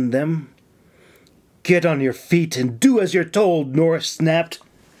threatened them. Get on your feet and do as you're told, Nora snapped.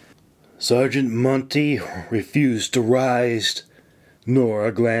 Sergeant Monty refused to rise.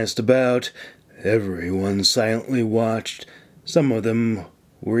 Nora glanced about. Everyone silently watched. Some of them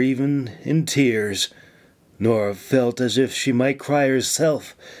were even in tears. Nora felt as if she might cry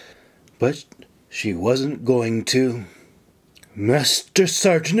herself, but she wasn't going to. Master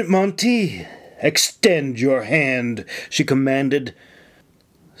Sergeant Monty, extend your hand, she commanded.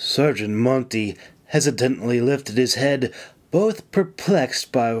 Sergeant Monty hesitantly lifted his head, both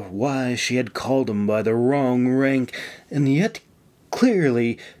perplexed by why she had called him by the wrong rank, and yet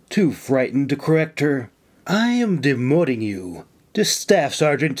clearly too frightened to correct her. I am demoting you to staff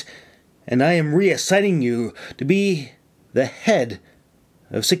sergeant, and I am reassigning you to be the head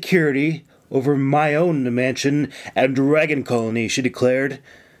of security over my own mansion and dragon colony, she declared,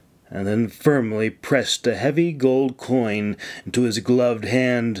 and then firmly pressed a heavy gold coin into his gloved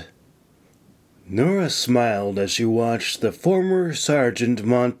hand. Nora smiled as she watched the former Sergeant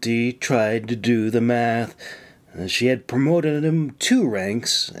Monty try to do the math. She had promoted him 2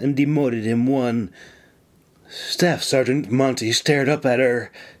 ranks and demoted him 1. Staff Sergeant Monty stared up at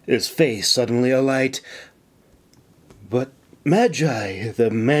her, his face suddenly alight. But, Magi, the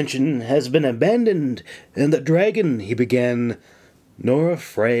mansion has been abandoned, and the dragon, he began. Nora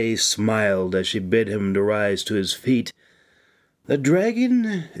Frey smiled as she bid him to rise to his feet. The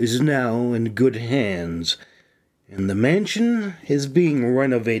dragon is now in good hands, and the mansion is being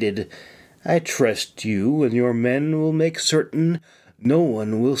renovated. I trust you and your men will make certain no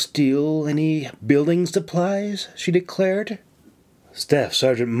one will steal any building supplies, she declared. Staff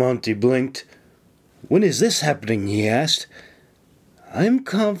Sergeant Monty blinked. When is this happening, he asked. I'm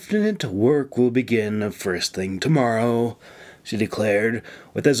confident work will begin first thing tomorrow, she declared,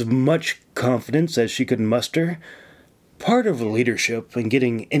 with as much confidence as she could muster. Part of leadership in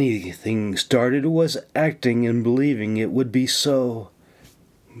getting anything started was acting and believing it would be so.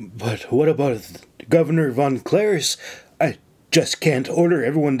 But what about Governor von Claris? I just can't order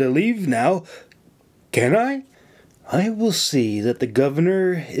everyone to leave now, can I? I will see that the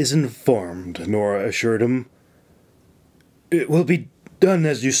governor is informed, Nora assured him. It will be done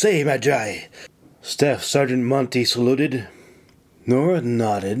as you say, Magi. Staff Sergeant Monty saluted. Nora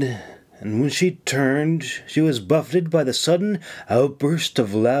nodded, and when she turned, she was buffeted by the sudden outburst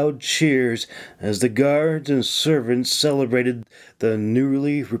of loud cheers as the guards and servants celebrated the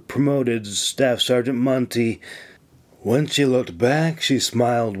newly promoted Staff Sergeant Monty. When she looked back, she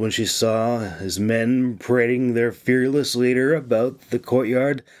smiled when she saw his men parading their fearless leader about the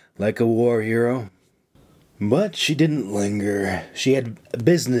courtyard like a war hero. But she didn't linger. She had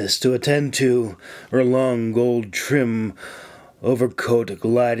business to attend to. Her long gold trim overcoat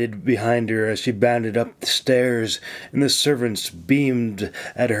glided behind her as she bounded up the stairs, and the servants beamed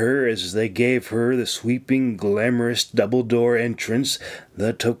at her as they gave her the sweeping, glamorous double-door entrance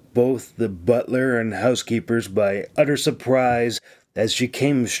that took both the butler and housekeepers by utter surprise as she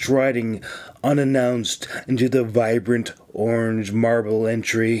came striding unannounced into the vibrant orange marble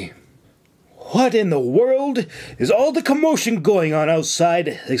entry. "What in the world is all the commotion going on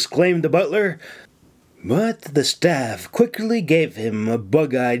outside?" exclaimed the butler. But the staff quickly gave him a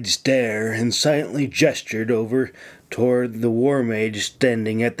bug-eyed stare and silently gestured over toward the war mage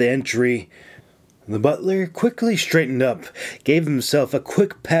standing at the entry. The butler quickly straightened up, gave himself a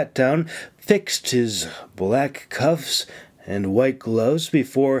quick pat-down, fixed his black cuffs and white gloves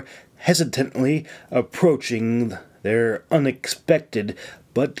before hesitantly approaching their unexpected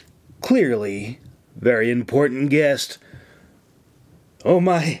but clearly very important guest. "Oh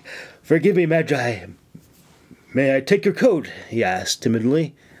my, forgive me, Magi. May I take your coat?" he asked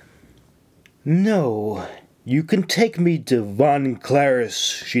timidly. "No, you can take me to Von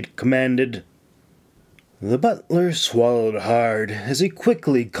Claris," she commanded. The butler swallowed hard as he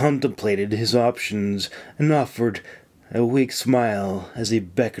quickly contemplated his options and offered a weak smile as he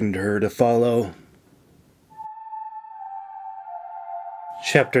beckoned her to follow.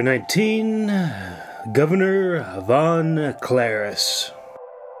 Chapter 19, Governor Von Claris.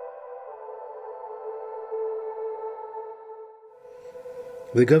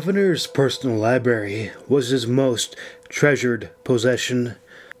 The governor's personal library was his most treasured possession.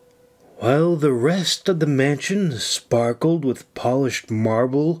 While the rest of the mansion sparkled with polished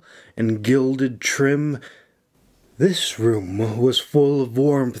marble and gilded trim, this room was full of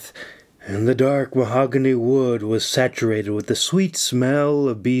warmth, and the dark mahogany wood was saturated with the sweet smell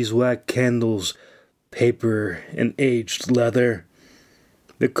of beeswax candles, paper, and aged leather.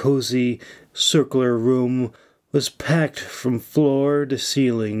 The cozy, circular room was packed from floor to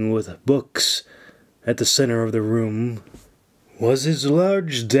ceiling with books. At the center of the room was his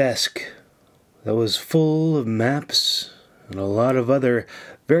large desk that was full of maps and a lot of other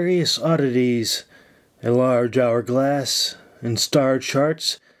various oddities, a large hourglass and star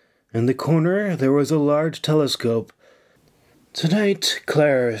charts. In the corner there was a large telescope. Tonight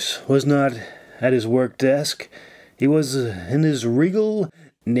Claris was not at his work desk. He was in his regal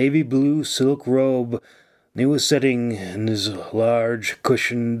navy blue silk robe. He was sitting in his large,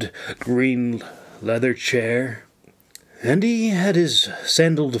 cushioned, green leather chair, and he had his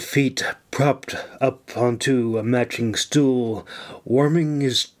sandaled feet propped up onto a matching stool, warming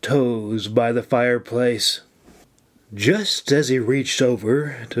his toes by the fireplace. Just as he reached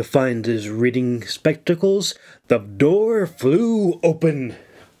over to find his reading spectacles, the door flew open.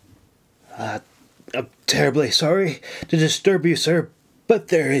 I'm terribly sorry to disturb you, sir, but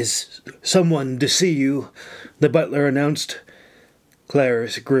there is someone to see you," the butler announced.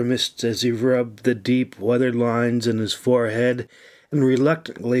 Claris grimaced as he rubbed the deep weathered lines in his forehead and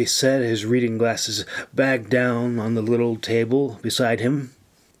reluctantly set his reading glasses back down on the little table beside him.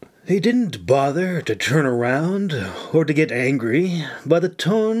 He didn't bother to turn around or to get angry by the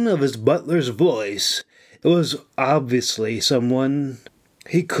tone of his butler's voice. It was obviously someone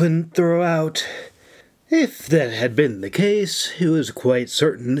he couldn't throw out. If that had been the case, he was quite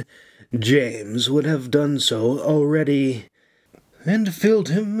certain James would have done so already, and filled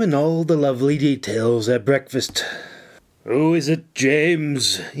him in all the lovely details at breakfast. "Who is it,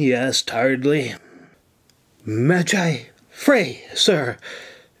 James?" he asked tiredly. "Magi Frey, sir.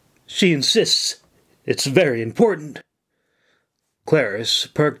 She insists it's very important." Claris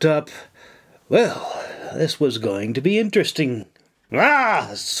perked up. Well, this was going to be interesting.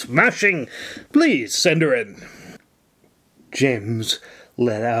 "Ah, smashing! Please send her in." James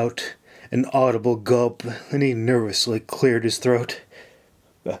let out an audible gulp, and he nervously cleared his throat.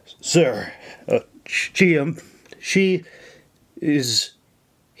 "Sir, she is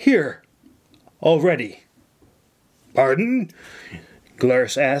here already." "Pardon?"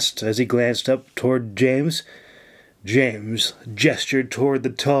 Claris asked as he glanced up toward James. James gestured toward the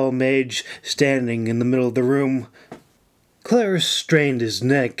tall mage standing in the middle of the room. Claris strained his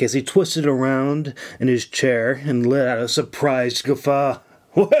neck as he twisted around in his chair and let out a surprised guffaw.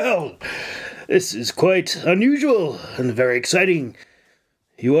 "Well, this is quite unusual and very exciting.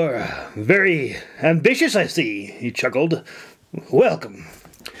 You are very ambitious, I see," he chuckled. "Welcome.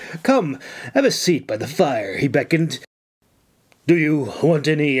 Come, have a seat by the fire," he beckoned. "Do you want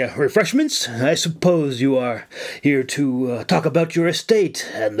any refreshments? I suppose you are here to talk about your estate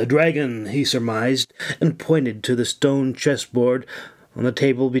and the dragon," he surmised, and pointed to the stone chessboard on the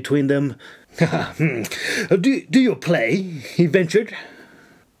table between them. Do you play?" he ventured.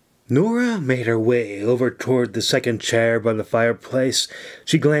 Nora made her way over toward the second chair by the fireplace.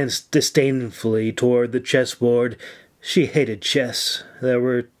 She glanced disdainfully toward the chessboard. She hated chess. There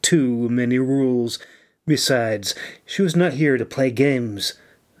were too many rules. Besides, she was not here to play games,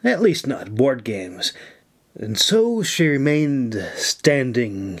 at least not board games, and so she remained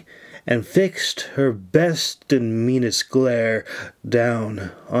standing and fixed her best and meanest glare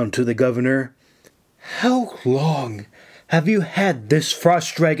down onto the governor. How long have you had this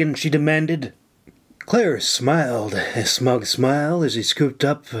frost dragon? She demanded. Claire smiled a smug smile as he scooped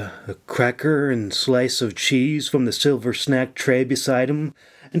up a cracker and slice of cheese from the silver snack tray beside him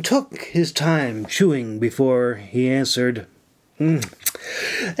and took his time chewing before he answered.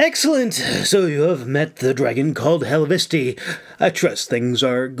 Excellent. So you have met the dragon called Helvisti. I trust things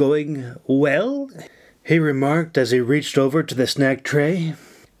are going well? He remarked as he reached over to the snack tray.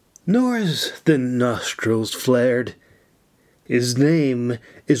 Nora's thin nostrils flared. His name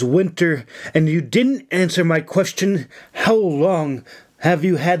is Winter, and you didn't answer my question. How long have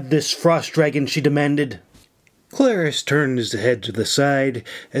you had this frost dragon? She demanded. Clarice turned his head to the side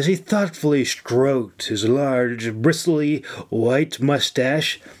as he thoughtfully stroked his large, bristly, white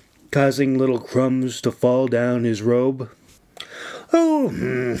mustache, causing little crumbs to fall down his robe.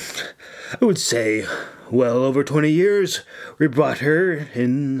 I would say well over 20 years. We brought her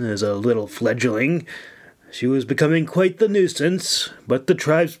in as a little fledgling. She was becoming quite the nuisance, but the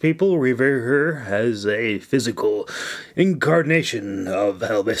tribespeople revere her as a physical incarnation of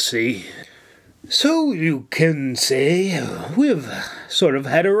Helvisti. So you can say we've sort of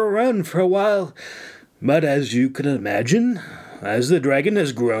had her around for a while, but as you can imagine, as the dragon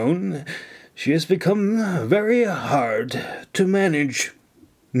has grown, she has become very hard to manage.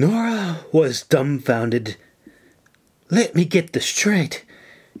 Nora was dumbfounded. Let me get this straight.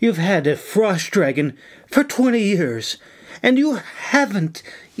 You've had a frost dragon for 20 years, and you haven't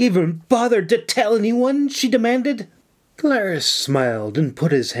even bothered to tell anyone? She demanded. Clarice smiled and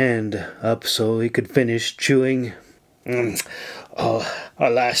put his hand up so he could finish chewing.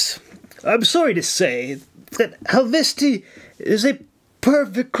 Alas, I'm sorry to say that Helvisti is a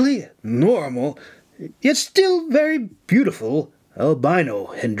perfectly normal, yet still very beautiful albino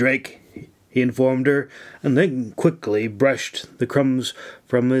hendrake, he informed her, and then quickly brushed the crumbs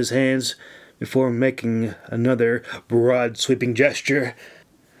from his hands before making another broad sweeping gesture.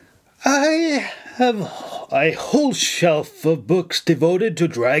 I have a whole shelf of books devoted to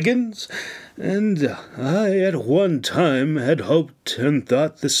dragons, and I at one time had hoped and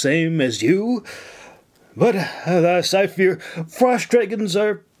thought the same as you. But alas, I fear frost dragons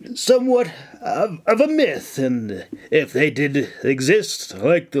are somewhat of a myth, and if they did exist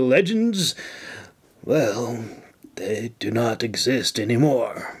like the legends, well, they do not exist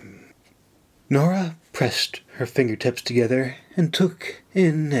anymore. Nora pressed her fingertips together and took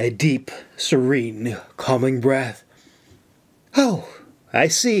in a deep, serene, calming breath. Oh, I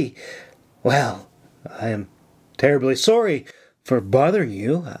see. Well, I am terribly sorry for bothering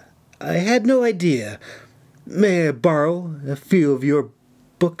you. I had no idea. May I borrow a few of your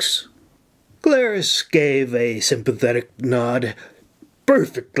books? Clarice gave a sympathetic nod.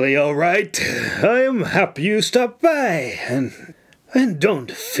 Perfectly all right. I am happy you stopped by, and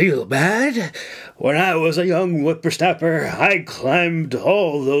don't feel bad. When I was a young whippersnapper, I climbed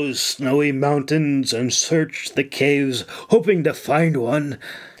all those snowy mountains and searched the caves, hoping to find one.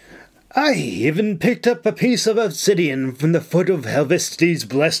 I even picked up a piece of obsidian from the foot of Helvisti's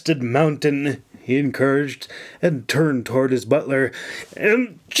blessed mountain, he encouraged, and turned toward his butler.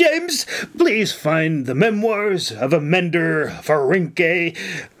 James, please find the memoirs of Amender Farinke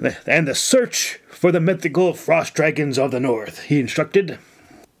and the search for the mythical frost dragons of the north, he instructed.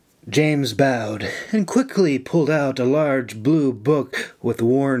 James bowed and quickly pulled out a large blue book with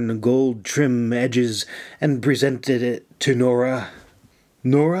worn gold trim edges and presented it to Nora.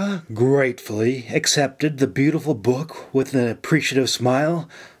 Nora gratefully accepted the beautiful book with an appreciative smile.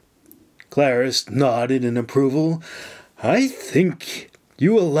 Clarice nodded in approval. I think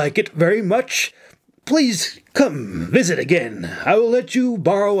you will like it very much. Please come visit again. I will let you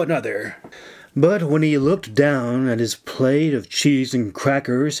borrow another. But when he looked down at his plate of cheese and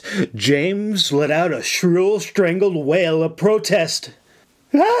crackers, James let out a shrill, strangled wail of protest.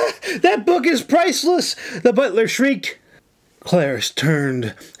 Ah! That book is priceless! The butler shrieked. Clarence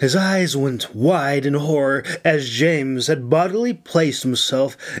turned. His eyes went wide in horror as James had bodily placed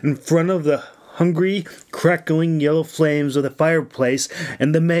himself in front of the hungry, crackling yellow flames of the fireplace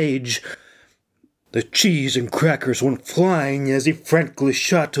and the mage. The cheese and crackers went flying as he frantically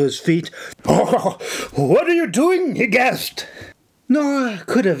shot to his feet. "Oh, what are you doing?" he gasped. Nora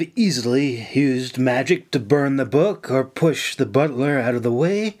could have easily used magic to burn the book or push the butler out of the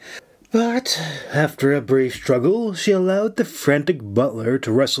way, but after a brief struggle, she allowed the frantic butler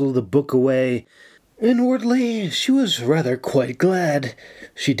to wrestle the book away. Inwardly, she was rather quite glad.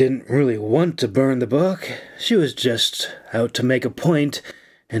 She didn't really want to burn the book. She was just out to make a point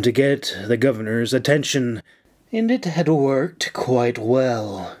and to get the governor's attention, and it had worked quite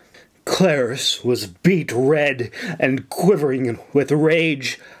well. Clarice was beet red and quivering with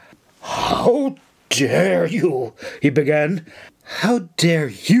rage. "How dare you?" he began. "How dare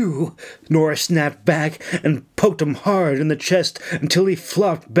you?" Nora snapped back and poked him hard in the chest until he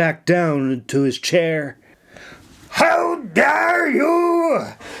flopped back down into his chair. "How dare you?"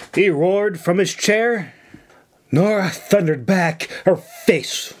 he roared from his chair. Nora thundered back, her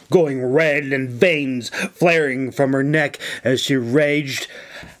face going red and veins flaring from her neck as she raged.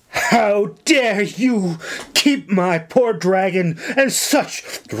 "How dare you keep my poor dragon in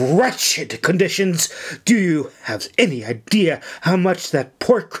such wretched conditions? Do you have any idea how much that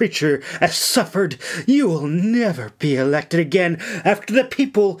poor creature has suffered? You will never be elected again after the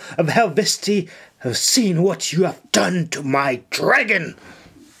people of Helvesti have seen what you have done to my dragon."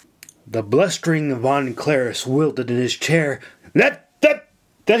 The blustering Von Claris wilted in his chair. That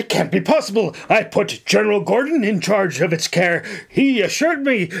can't be possible. I put General Gordon in charge of its care. He assured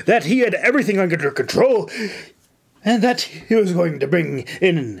me that he had everything under control, and that he was going to bring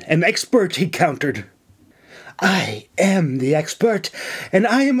in an expert, he countered. "I am the expert, and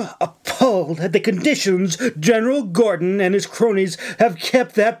I am appalled at the conditions General Gordon and his cronies have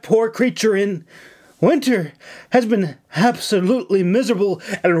kept that poor creature in. Winter has been absolutely miserable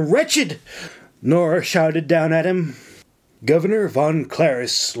and wretched," Nora shouted down at him. Governor Von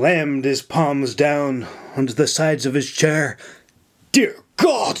Claris slammed his palms down onto the sides of his chair. "Dear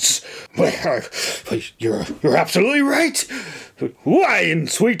gods! You're absolutely right! Why, in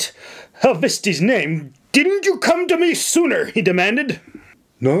sweet Helvesti's name, didn't you come to me sooner?" he demanded.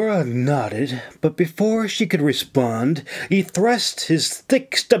 Nora nodded, but before she could respond, he thrust his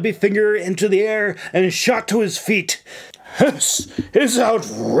thick, stubby finger into the air and shot to his feet. "This is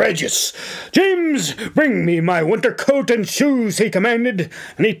outrageous! James, bring me my winter coat and shoes," he commanded,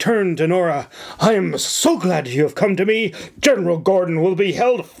 and he turned to Nora. "I am so glad you have come to me. General Gordon will be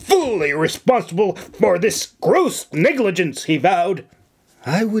held fully responsible for this gross negligence," he vowed.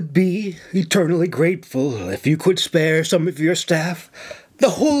 "I would be eternally grateful if you could spare some of your staff.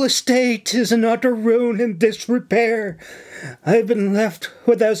 The whole estate is in utter ruin and disrepair. I've been left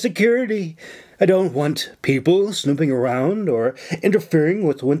without security. I don't want people snooping around or interfering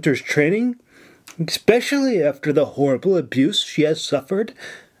with Winter's training, especially after the horrible abuse she has suffered.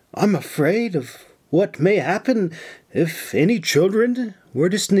 I'm afraid of what may happen if any children were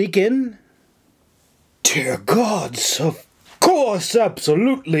to sneak in." "Dear gods, of course,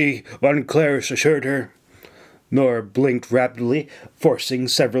 absolutely," Von Claris assured her. Nora blinked rapidly, forcing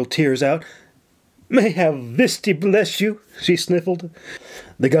several tears out. "May Helvesti bless you," she sniffled.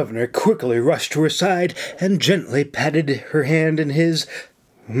 The governor quickly rushed to her side and gently patted her hand in his.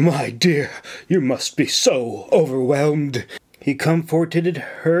 "My dear, you must be so overwhelmed." He comforted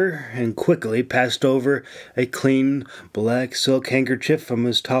her and quickly passed over a clean black silk handkerchief from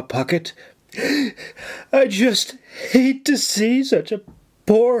his top pocket. "I just hate to see such a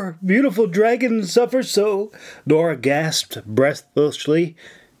poor, beautiful dragon suffer so," Nora gasped breathlessly.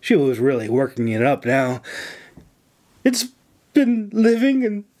 She was really working it up now. "It's been living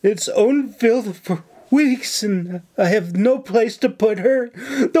in its own filth for weeks, and I have no place to put her.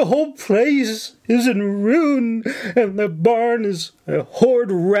 The whole place is in ruin, and the barn is a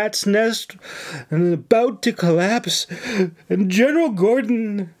horrid rat's nest and about to collapse. And General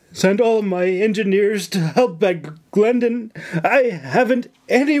Gordon sent all my engineers to help at Glendon. I haven't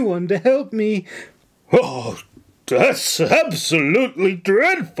anyone to help me." "Oh, that's absolutely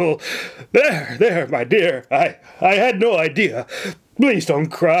dreadful. There, my dear. I had no idea. Please don't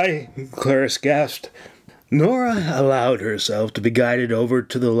cry," Claris gasped. Nora allowed herself to be guided over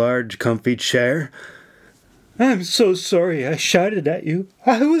to the large, comfy chair. "I'm so sorry I shouted at you.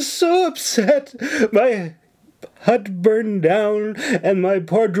 I was so upset. My hut burned down, and my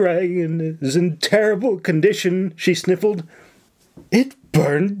poor dragon is in terrible condition," she sniffled. "It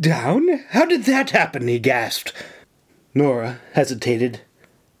burned down? How did that happen?" he gasped. Nora hesitated.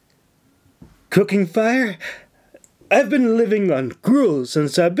 "Cooking fire? I've been living on gruel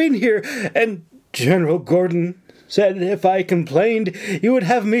since I've been here, and General Gordon said if I complained, he would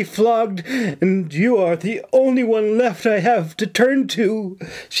have me flogged, and you are the only one left I have to turn to,"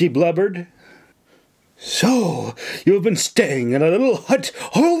 she blubbered. "So, you've been staying in a little hut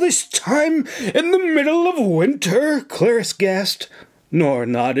all this time in the middle of winter?" Claris gasped. Nora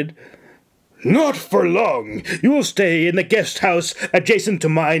nodded. "Not for long. You will stay in the guest house adjacent to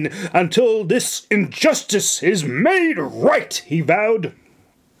mine until this injustice is made right," he vowed.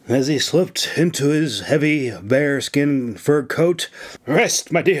 As he slipped into his heavy bearskin fur coat,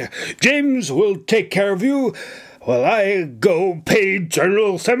 "Rest, my dear. James will take care of you while I go pay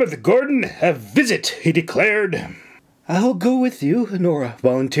General Samuel Gordon a visit," he declared. "I'll go with you," Nora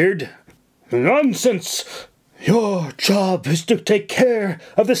volunteered. "Nonsense. Your job is to take care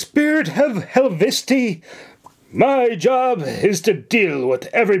of the spirit of Helvisti. My job is to deal with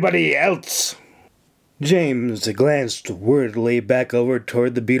everybody else. James glanced worriedly back over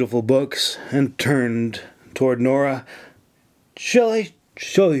toward the beautiful books and turned toward Nora. Shall I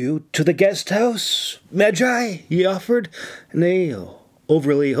show you to the guest house, Magi? He offered in a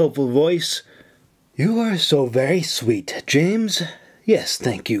overly hopeful voice. You are so very sweet, James. Yes,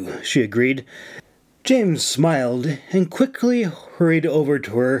 thank you, she agreed. James smiled and quickly hurried over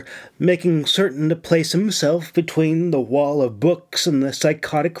to her, making certain to place himself between the wall of books and the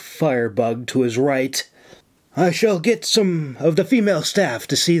psychotic firebug to his right. I shall get some of the female staff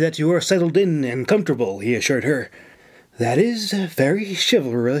to see that you are settled in and comfortable, he assured her. That is very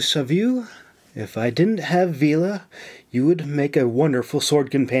chivalrous of you. If I didn't have Vila, you would make a wonderful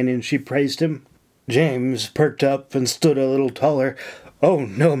sword companion, she praised him. James perked up and stood a little taller. Oh,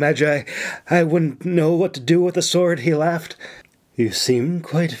 no, Magi, I wouldn't know what to do with a sword, he laughed. You seem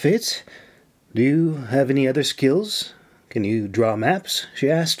quite fit. Do you have any other skills? Can you draw maps? She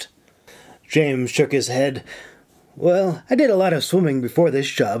asked. James shook his head. Well, I did a lot of swimming before this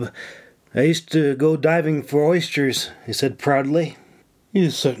job. I used to go diving for oysters, he said proudly.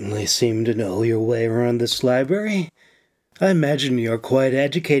 You certainly seem to know your way around this library. I imagine you're quite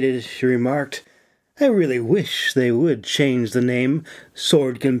educated, she remarked. I really wish they would change the name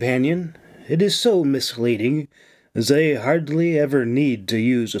Sword Companion. It is so misleading, as they hardly ever need to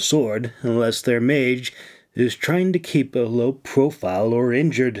use a sword unless their mage is trying to keep a low profile or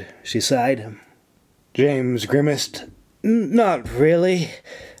injured, she sighed. James grimaced. Not really.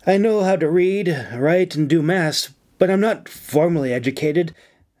 I know how to read, write, and do maths, but I'm not formally educated.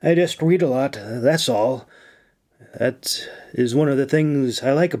 I just read a lot, that's all. That is one of the things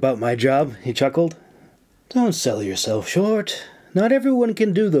I like about my job, he chuckled. Don't sell yourself short. Not everyone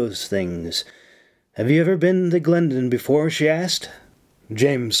can do those things. Have you ever been to Glendon before, she asked.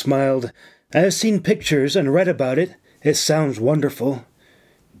 James smiled. I have seen pictures and read about it. It sounds wonderful.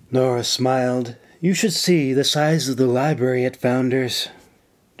 Nora smiled. You should see the size of the library at Founders.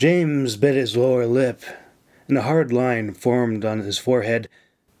 James bit his lower lip, and a hard line formed on his forehead.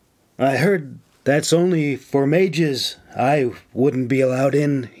 I heard that's only for mages. I wouldn't be allowed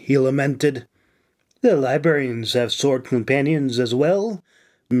in, he lamented. The librarians have sword companions as well,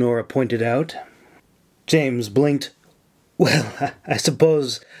 Nora pointed out. James blinked. Well, I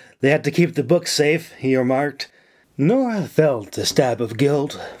suppose they had to keep the books safe, he remarked. Nora felt a stab of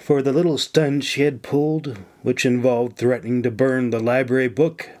guilt for the little stunt she had pulled, which involved threatening to burn the library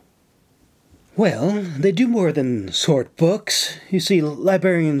book. Well, they do more than sort books. You see,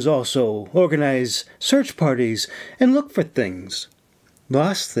 librarians also organize search parties and look for things.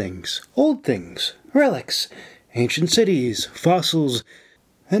 Lost things, old things, relics, ancient cities, fossils,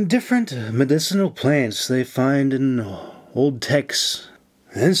 and different medicinal plants they find in old texts.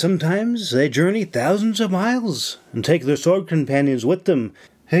 And sometimes they journey thousands of miles and take their sword companions with them.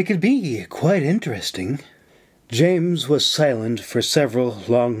 It could be quite interesting. James was silent for several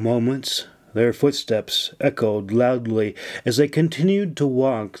long moments. Their footsteps echoed loudly as they continued to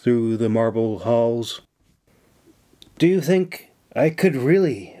walk through the marble halls. Do you think I could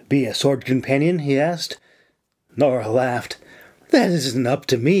really be a sword companion? He asked. Nora laughed. That isn't up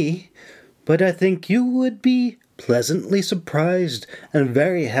to me, but I think you would be pleasantly surprised and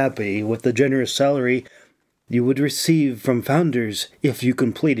very happy with the generous salary you would receive from Founders if you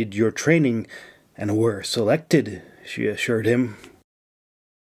completed your training and were selected, she assured him.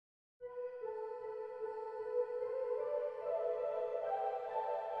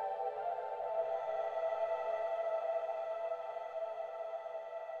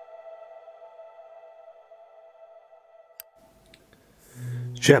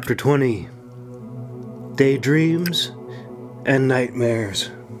 Chapter 20. Daydreams and Nightmares.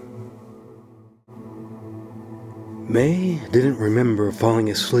 May didn't remember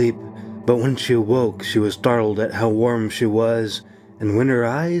falling asleep, but when she awoke she was startled at how warm she was, and when her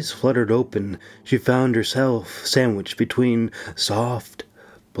eyes fluttered open she found herself sandwiched between soft,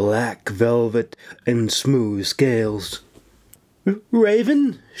 black velvet and smooth scales.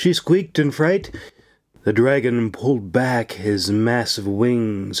 "Raven?" she squeaked in fright. The dragon pulled back his massive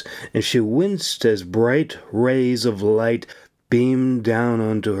wings, and she winced as bright rays of light beamed down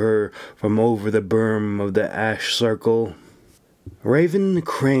onto her from over the berm of the ash circle. Raven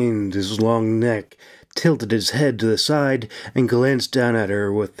craned his long neck, tilted his head to the side, and glanced down at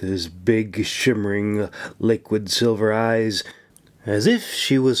her with his big, shimmering, liquid silver eyes, as if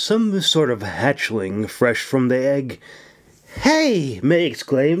she was some sort of hatchling fresh from the egg. "Hey!" May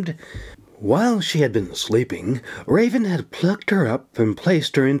exclaimed. While she had been sleeping, Raven had plucked her up and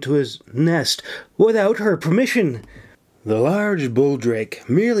placed her into his nest without her permission. The large bulldrake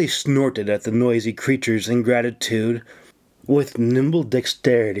merely snorted at the noisy creature's ingratitude. With nimble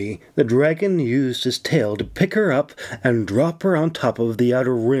dexterity, the dragon used his tail to pick her up and drop her on top of the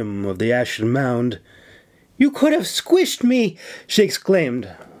outer rim of the ashen mound. "You could have squished me!" she exclaimed.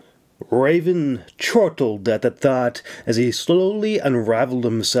 Raven chortled at the thought as he slowly unraveled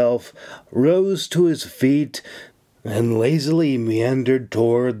himself, rose to his feet, and lazily meandered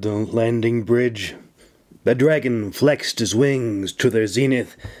toward the landing bridge. The dragon flexed his wings to their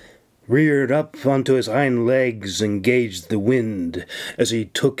zenith, reared up onto his hind legs, and gauged the wind as he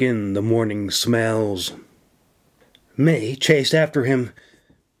took in the morning smells. May chased after him.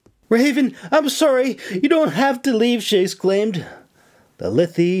 "Raven, I'm sorry, you don't have to leave," she exclaimed. The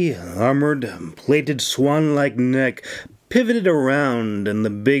lithy, armored, plated swan-like neck pivoted around, and the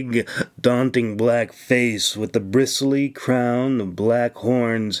big, daunting black face with the bristly crown of black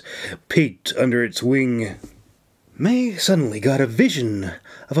horns peeked under its wing. May suddenly got a vision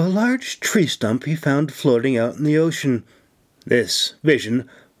of a large tree stump he found floating out in the ocean. This vision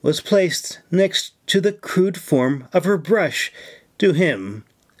was placed next to the crude form of her brush. To him,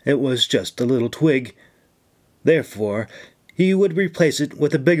 it was just a little twig. Therefore, he would replace it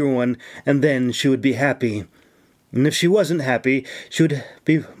with a bigger one, and then she would be happy. And if she wasn't happy, she would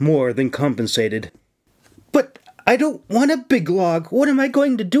be more than compensated. "But I don't want a big log. What am I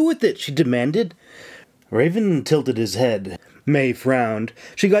going to do with it?" she demanded. Raven tilted his head. May frowned.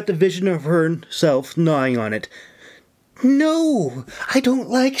 She got the vision of herself gnawing on it. "No, I don't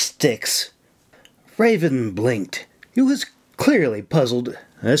like sticks." Raven blinked. He was clearly puzzled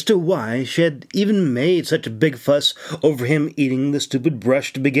as to why she had even made such a big fuss over him eating the stupid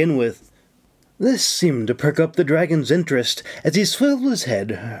brush to begin with. This seemed to perk up the dragon's interest as he swiveled his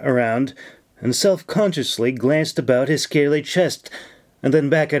head around and self-consciously glanced about his scaly chest and then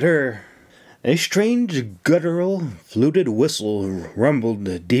back at her. A strange guttural, fluted whistle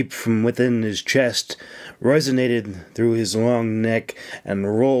rumbled deep from within his chest, resonated through his long neck,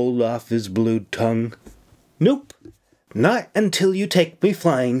 and rolled off his blue tongue. "Nope, not until you take me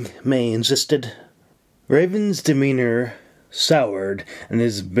flying," May insisted. Raven's demeanor soured, and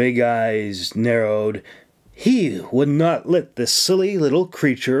his big eyes narrowed. He would not let this silly little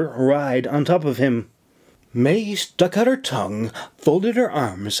creature ride on top of him. May stuck out her tongue, folded her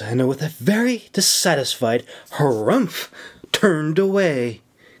arms, and with a very dissatisfied harumph, turned away.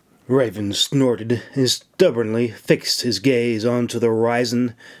 Raven snorted and stubbornly fixed his gaze onto the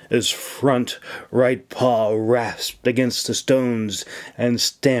horizon. His front right paw rasped against the stones and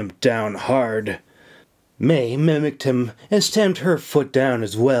stamped down hard. May mimicked him and stamped her foot down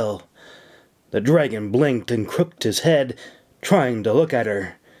as well. The dragon blinked and crooked his head, trying to look at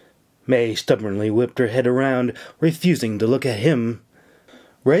her. May stubbornly whipped her head around, refusing to look at him.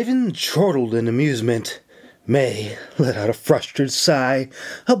 Raven chortled in amusement. May let out a frustrated sigh,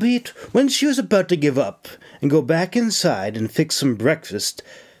 albeit when she was about to give up and go back inside and fix some breakfast,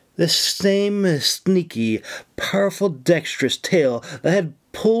 the same sneaky, powerful, dexterous tail that had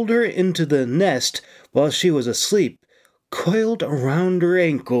pulled her into the nest while she was asleep coiled around her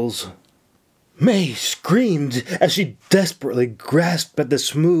ankles. May screamed as she desperately grasped at the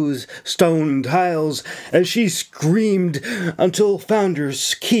smooth stone tiles, as she screamed until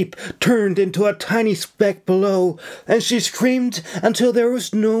Founder's Keep turned into a tiny speck below, and she screamed until there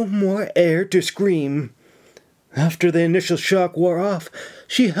was no more air to scream. After the initial shock wore off,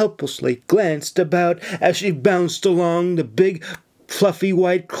 she helplessly glanced about as she bounced along the big, fluffy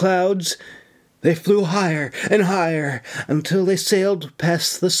white clouds. They flew higher and higher until they sailed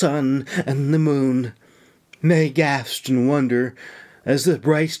past the sun and the moon. May gasped in wonder as the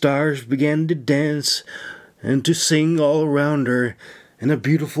bright stars began to dance and to sing all around her in a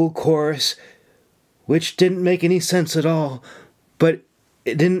beautiful chorus, which didn't make any sense at all, but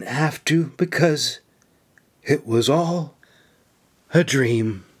it didn't have to because it was all a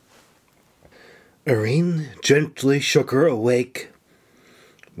dream. Irene gently shook her awake.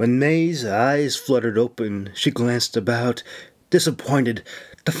 When May's eyes fluttered open, she glanced about, disappointed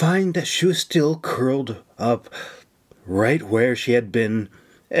to find that she was still curled up right where she had been,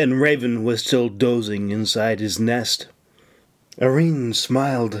 and Raven was still dozing inside his nest. Irene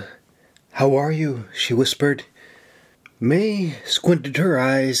smiled. "How are you?" she whispered. May squinted her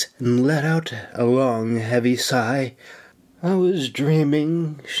eyes and let out a long, heavy sigh. "I was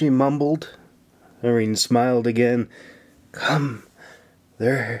dreaming," she mumbled. Irene smiled again. "Come.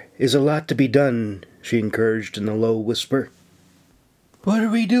 There is a lot to be done," she encouraged in a low whisper. "What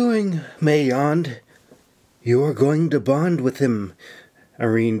are we doing?" May yawned. "You are going to bond with him,"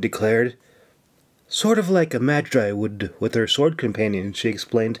 Irene declared. Sort of like a magi would with her sword companion, she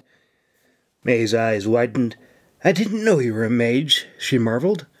explained. May's eyes widened. I didn't know you were a mage, she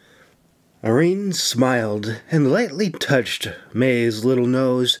marveled. Irene smiled and lightly touched May's little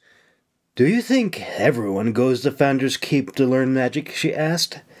nose. Do you think everyone goes to Founder's Keep to learn magic? She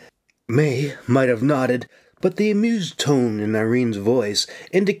asked. May might have nodded, but the amused tone in Irene's voice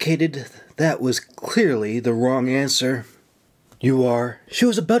indicated that was clearly the wrong answer. You are. She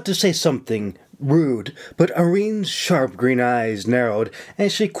was about to say something rude, but Irene's sharp green eyes narrowed,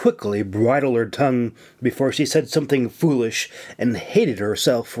 and she quickly bridled her tongue before she said something foolish and hated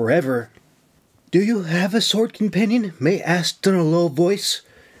herself forever. Do you have a sword companion? May asked in a low voice.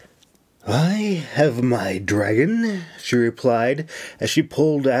 I have my dragon, she replied, as she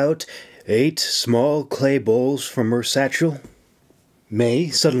pulled out 8 small clay bowls from her satchel. May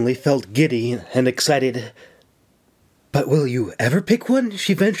suddenly felt giddy and excited. But will you ever pick one?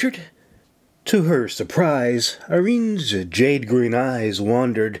 She ventured. To her surprise, Irene's jade-green eyes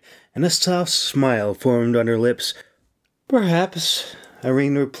wandered, and a soft smile formed on her lips. Perhaps,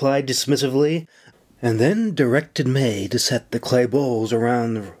 Irene replied dismissively, and then directed May to set the clay bowls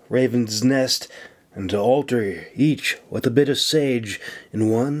around the raven's nest, and to alter each with a bit of sage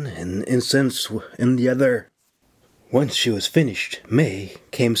in one and incense in the other. Once she was finished, May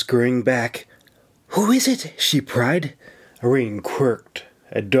came scurrying back. Who is it? She cried. Irene quirked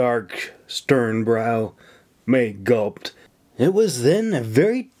a dark, stern brow. May gulped. It was then a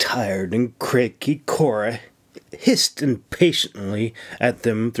very tired and cranky Cora hissed impatiently at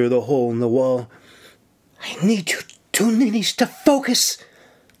them through the hole in the wall. I need you two ninnies to focus.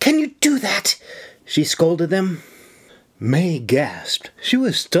 Can you do that? She scolded them. May gasped. She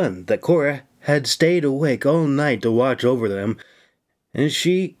was stunned that Cora had stayed awake all night to watch over them, and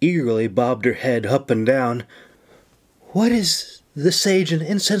she eagerly bobbed her head up and down. What is the sage and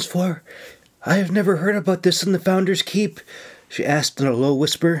incense for? I have never heard about this in the Founder's Keep, she asked in a low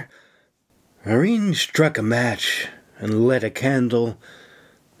whisper. Irene struck a match and lit a candle.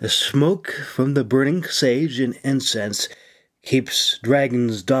 The smoke from the burning sage and incense keeps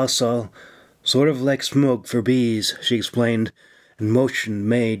dragons docile, sort of like smoke for bees, she explained, and motioned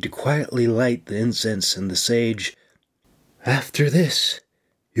May to quietly light the incense and the sage. After this,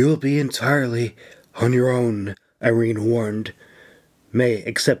 you will be entirely on your own, Irene warned. May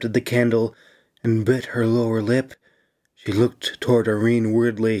accepted the candle and bit her lower lip. She looked toward Irene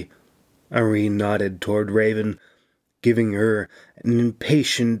weirdly. Irene nodded toward Raven, giving her an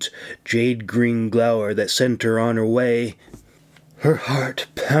impatient jade-green glower that sent her on her way. Her heart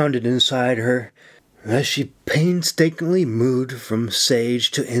pounded inside her as she painstakingly moved from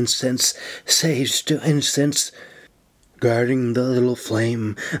sage to incense, guarding the little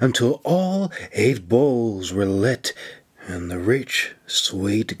flame until all 8 bowls were lit and the rich,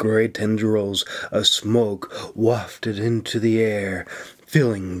 sweet gray tendrils of smoke wafted into the air,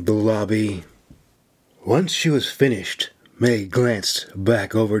 filling the lobby. Once she was finished, May glanced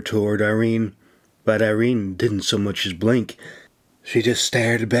back over toward Irene, but Irene didn't so much as blink. She just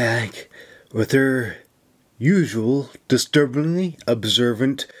stared back with her usual disturbingly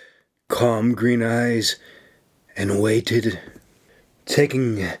observant, calm green eyes and waited.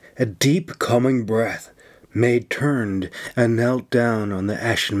 Taking a deep, calming breath, May turned and knelt down on the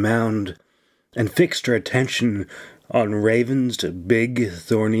ashen mound and fixed her attention on Raven's big,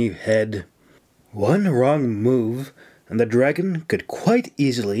 thorny head. One wrong move, and the dragon could quite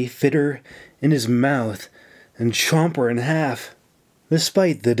easily fit her in his mouth and chomp her in half.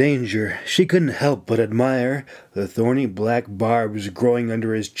 Despite the danger, she couldn't help but admire the thorny black barbs growing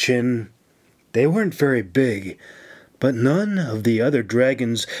under his chin. They weren't very big, but none of the other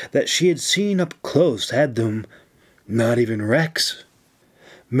dragons that she had seen up close had them, not even Rex.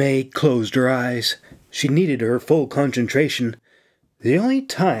 May closed her eyes. She needed her full concentration. The only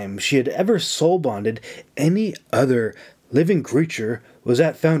time she had ever soul-bonded any other living creature was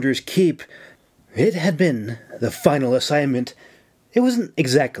at Founder's Keep. It had been the final assignment. It wasn't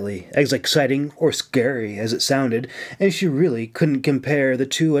exactly as exciting or scary as it sounded, and she really couldn't compare the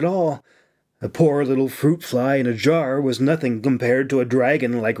two at all. A poor little fruit fly in a jar was nothing compared to a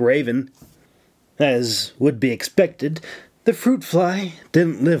dragon like Raven. As would be expected, the fruit fly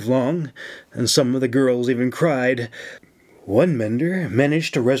didn't live long, and some of the girls even cried. One mender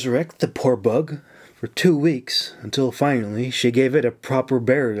managed to resurrect the poor bug for 2 weeks, until finally she gave it a proper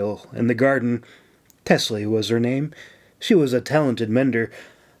burial in the garden. Tesley was her name. She was a talented mender,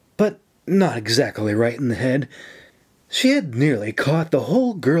 but not exactly right in the head. She had nearly caught the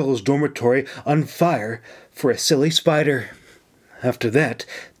whole girls' dormitory on fire for a silly spider. After that,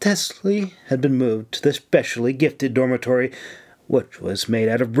 Tesley had been moved to the specially gifted dormitory, which was made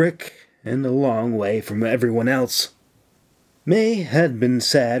out of brick and a long way from everyone else. May had been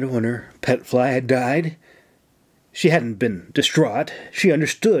sad when her pet fly had died. She hadn't been distraught. She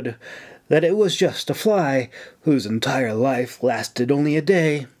understood that it was just a fly whose entire life lasted only a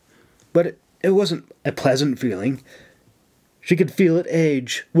day. But it wasn't a pleasant feeling. She could feel it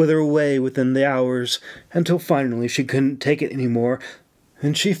age, wither away within the hours, until finally she couldn't take it anymore,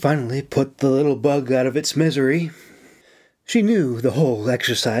 and she finally put the little bug out of its misery. She knew the whole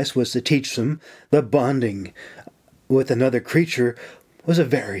exercise was to teach them that bonding with another creature was a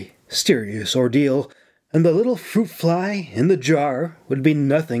very serious ordeal, and the little fruit fly in the jar would be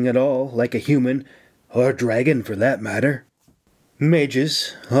nothing at all like a human, or a dragon for that matter.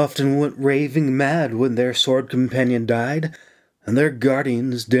 Mages often went raving mad when their sword companion died, and their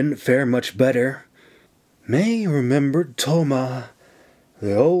guardians didn't fare much better. May remembered Toma,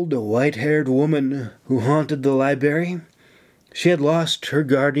 the old white-haired woman who haunted the library. She had lost her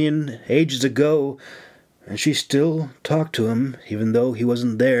guardian ages ago, and she still talked to him, even though he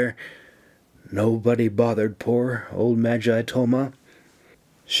wasn't there. Nobody bothered poor old Magi Toma.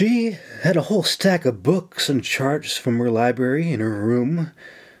 She had a whole stack of books and charts from her library in her room,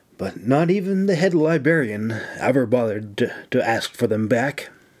 but not even the head librarian ever bothered to ask for them back.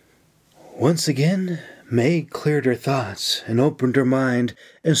 Once again, May cleared her thoughts and opened her mind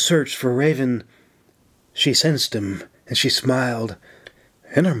and searched for Raven. She sensed him, and she smiled.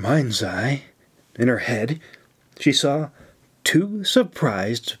 In her mind's eye, in her head, she saw 2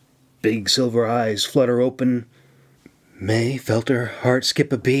 surprised, big silver eyes flutter open. May felt her heart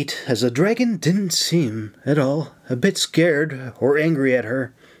skip a beat, as the dragon didn't seem at all a bit scared or angry at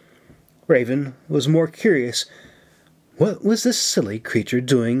her. Raven was more curious. What was this silly creature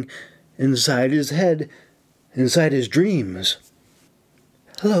doing inside his head, inside his dreams?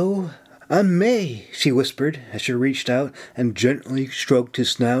 "Hello, I'm May," she whispered as she reached out and gently stroked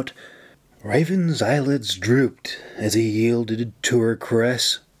his snout. Raven's eyelids drooped as he yielded to her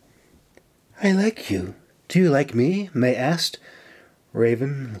caress. "I like you. Do you like me?" May asked.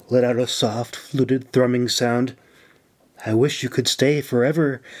 Raven let out a soft, fluted, thrumming sound. "I wish you could stay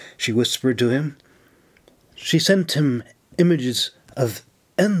forever," she whispered to him. She sent him images of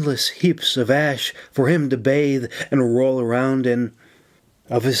endless heaps of ash for him to bathe and roll around in,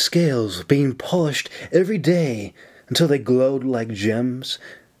 of his scales being polished every day until they glowed like gems,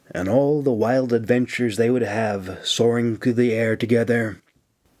 and all the wild adventures they would have soaring through the air together.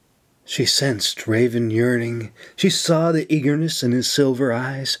 She sensed Raven yearning. She saw the eagerness in his silver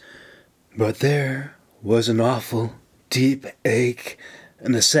eyes, but there was an awful, deep ache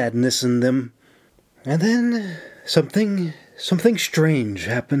and a sadness in them. And then something strange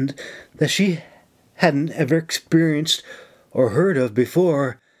happened that she hadn't ever experienced or heard of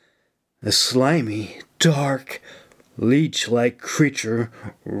before. A slimy, dark, leech-like creature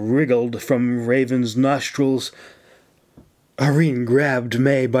wriggled from Raven's nostrils. Irene grabbed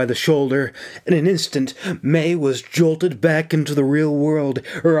May by the shoulder. In an instant, May was jolted back into the real world.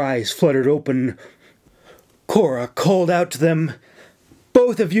 Her eyes fluttered open. Cora called out to them.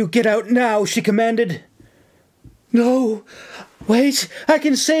 "Both of you get out now," she commanded. "No, wait, I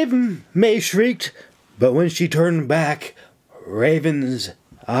can save him," May shrieked. But when she turned back, Raven's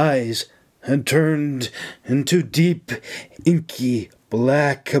eyes had turned into deep, inky,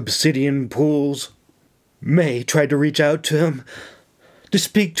 black obsidian pools. May tried to reach out to him, to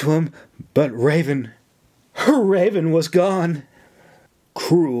speak to him, but her Raven was gone.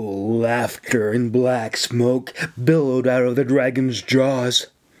 Cruel laughter and black smoke billowed out of the dragon's jaws.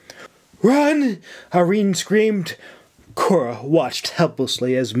 "Run!" Irene screamed. Cora watched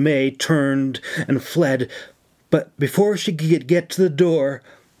helplessly as May turned and fled, but before she could get to the door,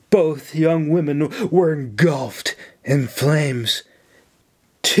 both young women were engulfed in flames.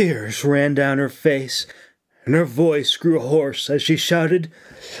 Tears ran down her face, and her voice grew hoarse as she shouted,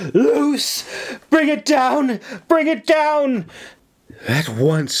 "Loose! Bring it down! Bring it down!" At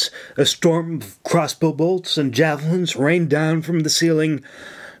once, a storm of crossbow bolts and javelins rained down from the ceiling.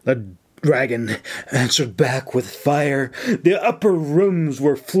 The dragon answered back with fire. The upper rooms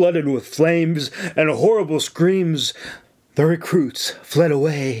were flooded with flames and horrible screams. The recruits fled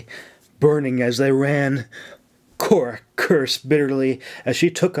away, burning as they ran. Cora cursed bitterly as she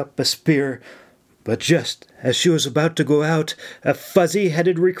took up a spear. But just as she was about to go out, a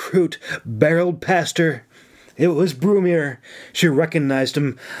fuzzy-headed recruit barreled past her. It was Brumir. She recognized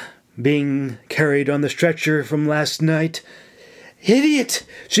him, being carried on the stretcher from last night. "Idiot!"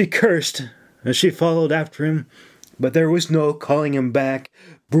 she cursed as she followed after him. But there was no calling him back.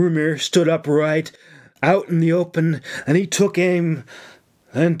 Brumir stood upright, out in the open, and he took aim.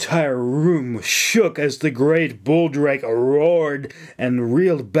 The entire room shook as the great bull drake roared and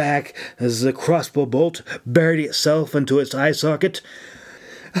reeled back as the crossbow bolt buried itself into its eye socket.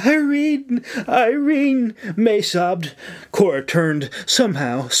 "Irene! Irene!" May sobbed. Cora turned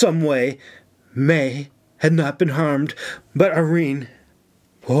somehow, some way. May had not been harmed, but Irene,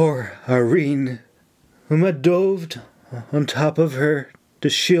 poor Irene, whom had dove on top of her to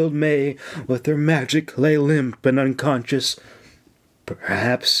shield May with her magic, lay limp and unconscious,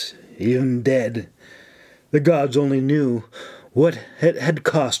 perhaps even dead. The gods only knew what it had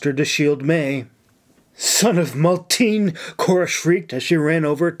cost her to shield May. "Son of Maltine!" Cora shrieked as she ran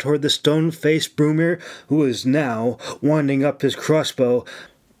over toward the stone-faced Brumir, who was now winding up his crossbow.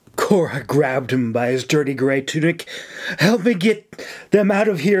 Cora grabbed him by his dirty gray tunic. "Help me get them out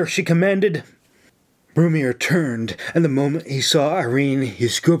of here," she commanded. Brumir turned, and the moment he saw Irene, he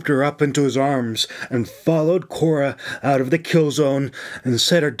scooped her up into his arms and followed Cora out of the kill zone and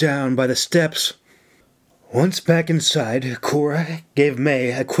set her down by the steps. Once back inside, Cora gave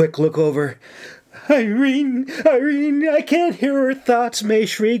May a quick look over. "Irene! Irene! I can't hear her thoughts!" May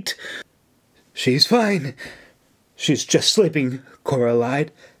shrieked. "She's fine. She's just sleeping," Cora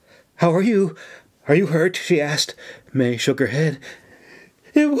lied. "How are you? Are you hurt?" she asked. May shook her head.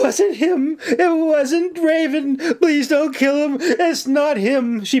 "It wasn't him! It wasn't Raven! Please don't kill him! It's not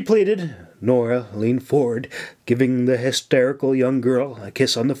him!" she pleaded. Nora leaned forward, giving the hysterical young girl a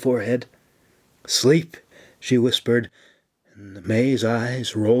kiss on the forehead. "Sleep," she whispered, and May's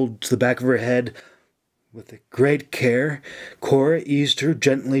eyes rolled to the back of her head. With great care, Cora eased her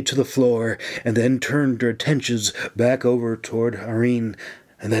gently to the floor, and then turned her attentions back over toward Irene,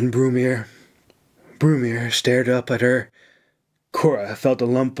 and then Brumir. Brumir stared up at her. Cora felt a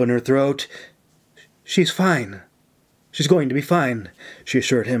lump in her throat. "She's fine. She's going to be fine," she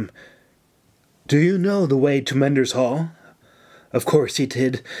assured him. "Do you know the way to Mender's Hall?" Of course he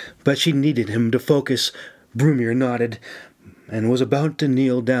did, but she needed him to focus. Brumir nodded, and was about to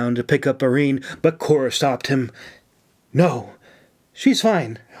kneel down to pick up Irene, but Cora stopped him. "No, she's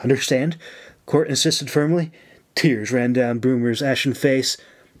fine, understand?" Cora insisted firmly. Tears ran down Brumir's ashen face.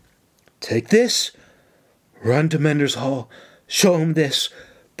 "Take this. Run to Mender's Hall. Show him this.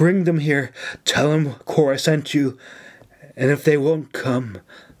 Bring them here. Tell him Cora sent you. And if they won't come,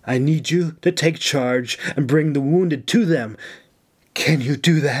 I need you to take charge and bring the wounded to them. Can you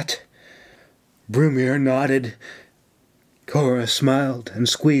do that?" Brumir nodded. Cora smiled and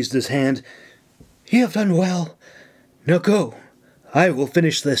squeezed his hand. "You have done well. Now go. I will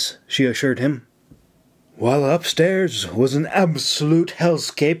finish this," she assured him. While upstairs was an absolute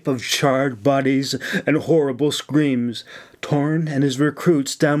hellscape of charred bodies and horrible screams, Torn and his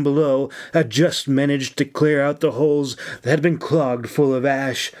recruits down below had just managed to clear out the holes that had been clogged full of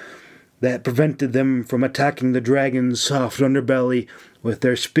ash that prevented them from attacking the dragon's soft underbelly with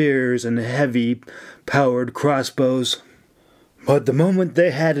their spears and heavy-powered crossbows. But the moment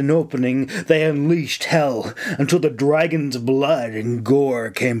they had an opening, they unleashed hell until the dragon's blood and gore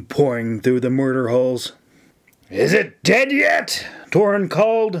came pouring through the murder holes. "Is it dead yet?" Torn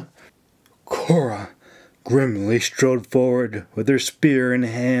called. Cora grimly strode forward with her spear in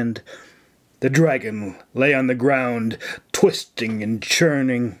hand. The dragon lay on the ground, twisting and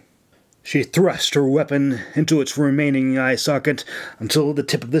churning. She thrust her weapon into its remaining eye socket until the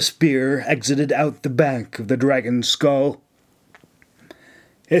tip of the spear exited out the back of the dragon's skull.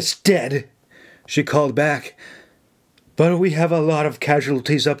 "It's dead," she called back. "But we have a lot of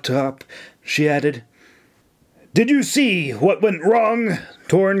casualties up top," she added. "Did you see what went wrong?"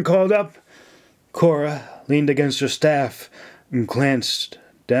 Torn called up. Cora leaned against her staff and glanced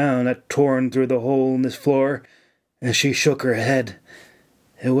down at Torn through the hole in the floor, and she shook her head.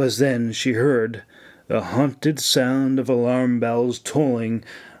 It was then she heard the haunted sound of alarm bells tolling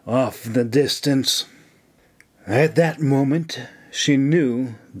off in the distance. At that moment, she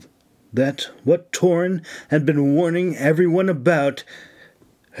knew that what Torn had been warning everyone about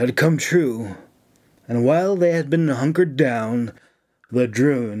had come true, and while they had been hunkered down, the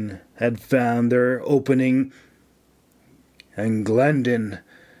Druin had found their opening, and Glendon,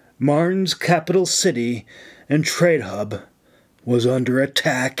 Marne's capital city and trade hub, was under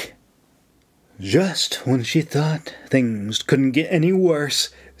attack. Just when she thought things couldn't get any worse,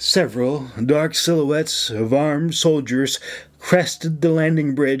 several dark silhouettes of armed soldiers crested the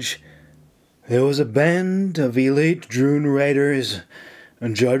landing bridge. It was a band of elite Druin raiders,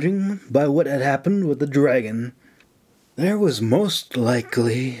 and judging by what had happened with the dragon, there was most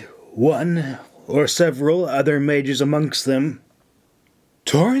likely one or several other mages amongst them.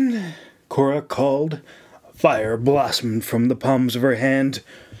 "Torn," Cora called. Fire blossomed from the palms of her hand.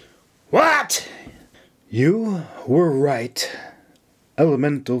 "What?" "You were right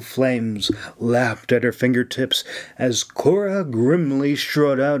Elemental flames lapped at her fingertips as Cora grimly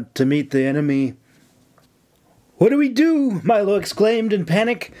strode out to meet the enemy. "What do we do?" Milo exclaimed in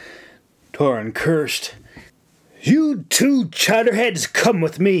panic. Torin cursed. "You two chowderheads come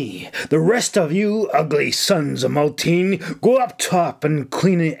with me. The rest of you ugly sons of Maltine go up top and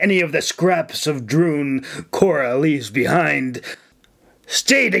clean any of the scraps of Droon Cora leaves behind.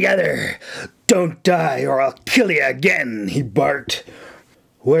 Stay together. Don't die or I'll kill you again," he barked.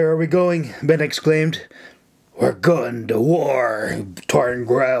 "Where are we going?" Ben exclaimed. "We're going to war," Torin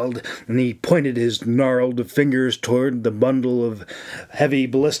growled, and he pointed his gnarled fingers toward the bundle of heavy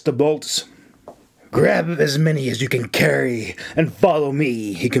ballista bolts. "Grab as many as you can carry and follow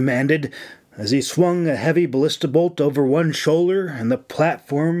me," he commanded, as he swung a heavy ballista bolt over one shoulder and the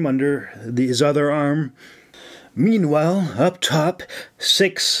platform under his other arm. Meanwhile, up top,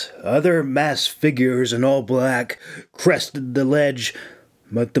 6 other masked figures in all black crested the ledge,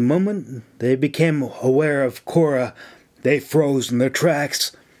 but the moment they became aware of Cora, they froze in their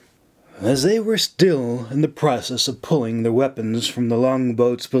tracks. As they were still in the process of pulling their weapons from the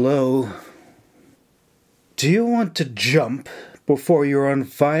longboats below. "Do you want to jump before you're on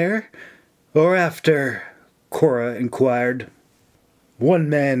fire, or after?" Cora inquired. One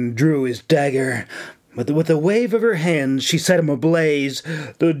man drew his dagger, but with a wave of her hand she set him ablaze.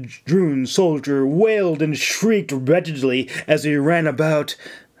 The Droon soldier wailed and shrieked wretchedly as he ran about,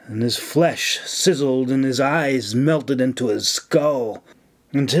 and his flesh sizzled and his eyes melted into his skull,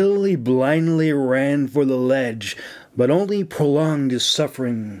 until he blindly ran for the ledge, but only prolonged his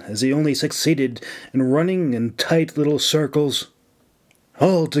suffering as he only succeeded in running in tight little circles.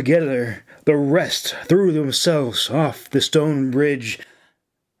 All together, the rest threw themselves off the stone bridge,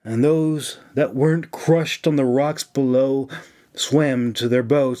 and those that weren't crushed on the rocks below swam to their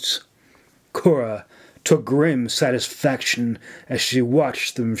boats. Cora took grim satisfaction as she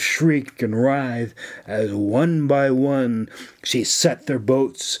watched them shriek and writhe as one by one she set their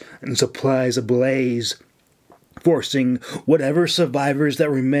boats and supplies ablaze, forcing whatever survivors that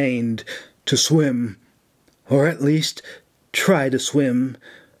remained to swim, or at least try to swim.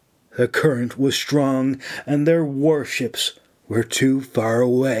 The current was strong, and their warships were too far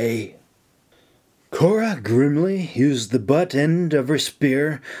away. Cora grimly used the butt end of her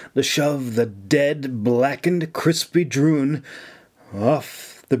spear to shove the dead, blackened, crispy Droon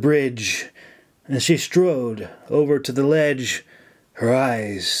off the bridge, and she strode over to the ledge, her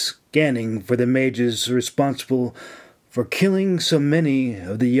eyes scanning for the mages responsible for killing so many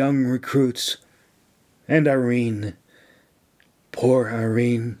of the young recruits. And Irene. Poor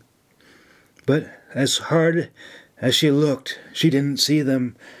Irene. But as hard as she looked, she didn't see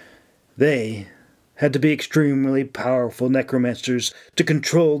them. They had to be extremely powerful necromancers to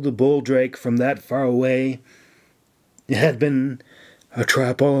control the bulldrake from that far away. It had been a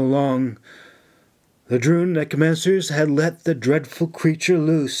trap all along. The Droon necromancers had let the dreadful creature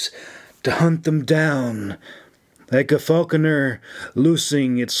loose to hunt them down, like a falconer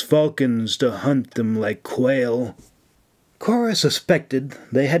loosing its falcons to hunt them like quail. Cora suspected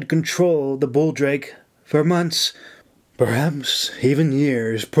they had controlled the bulldrake for months, perhaps even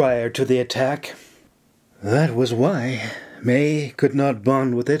years prior to the attack. That was why May could not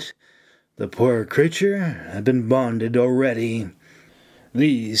bond with it. The poor creature had been bonded already.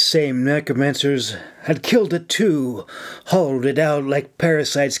 These same necromancers had killed it too, hauled it out like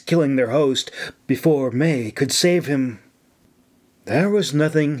parasites killing their host before May could save him. There was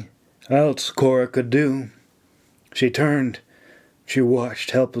nothing else Cora could do. She turned. She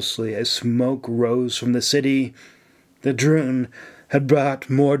watched helplessly as smoke rose from the city. The Droon had brought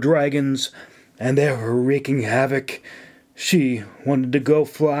more dragons, and they were wreaking havoc. She wanted to go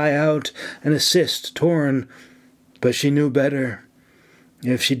fly out and assist Torin, but she knew better.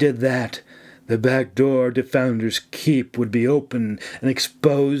 If she did that, the back door to Founder's Keep would be open and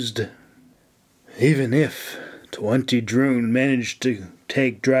exposed. Even if 20 Droon managed to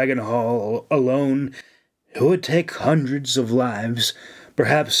take Dragonhall alone, it would take hundreds of lives,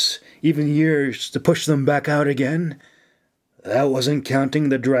 perhaps even years, to push them back out again. That wasn't counting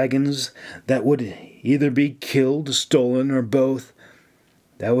the dragons that would either be killed, stolen, or both.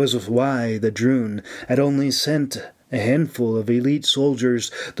 That was why the Droon had only sent a handful of elite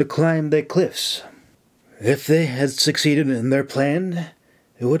soldiers to climb the cliffs. If they had succeeded in their plan,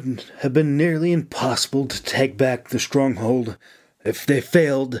 it would have been nearly impossible to take back the stronghold. If they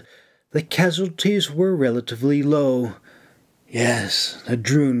failed, the casualties were relatively low. Yes, the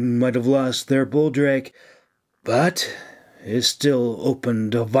Droon might have lost their bulldrake, but it still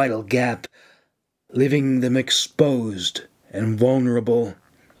opened a vital gap, leaving them exposed and vulnerable.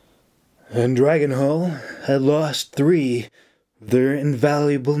 And Dragonhall had lost 3, They're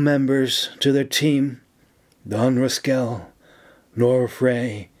invaluable members to their team. Don Rascal, Nora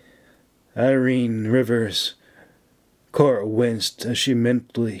Frey, Irene Rivers. Cora winced as she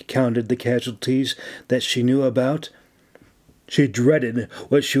mentally counted the casualties that she knew about. She dreaded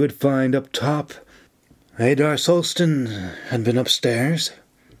what she would find up top. Adar Solston had been upstairs,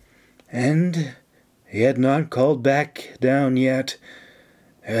 and he had not called back down yet.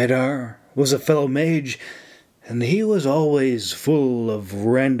 Adar was a fellow mage, and he was always full of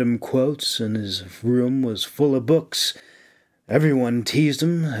random quotes, and his room was full of books. Everyone teased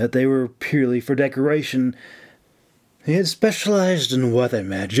him that they were purely for decoration. He had specialized in weather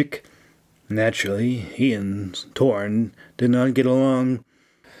magic. Naturally, he and Torn did not get along.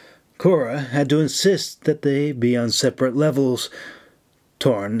 Cora had to insist that they be on separate levels.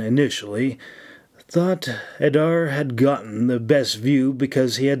 Torn, initially, thought Adar had gotten the best view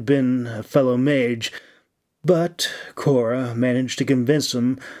because he had been a fellow mage, but Cora managed to convince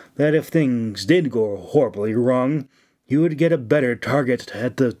him that if things did go horribly wrong, he would get a better target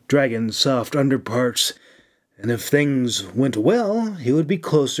at the dragon's soft underparts, and if things went well, he would be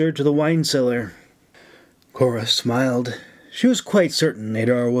closer to the wine cellar. Cora smiled. She was quite certain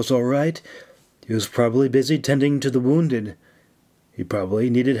Adar was all right. He was probably busy tending to the wounded. He probably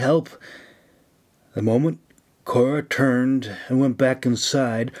needed help. The moment Cora turned and went back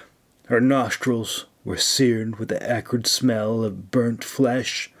inside, her nostrils were seared with the acrid smell of burnt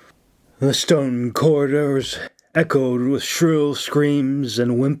flesh. The stone corridors echoed with shrill screams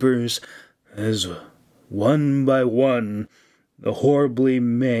and whimpers as, one by one, the horribly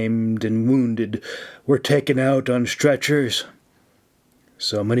maimed and wounded were taken out on stretchers.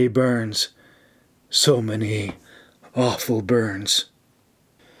 So many burns, so many awful burns.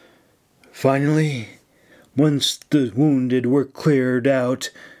 Finally, once the wounded were cleared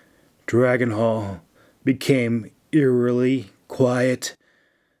out, Dragonhall became eerily quiet.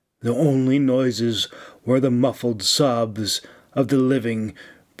 The only noises were the muffled sobs of the living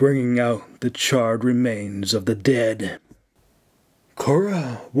bringing out the charred remains of the dead.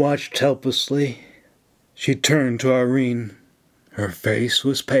 Cora watched helplessly. She turned to Irene. Her face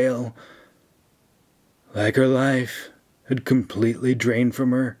was pale, like her life had completely drained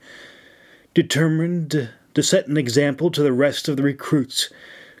from her. Determined to set an example to the rest of the recruits,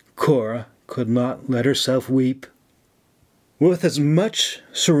 Cora could not let herself weep. With as much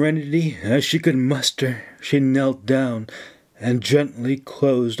serenity as she could muster, she knelt down and gently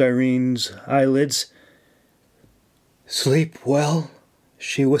closed Irene's eyelids. "Sleep well,"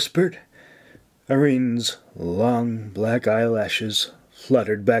 she whispered. Irene's long black eyelashes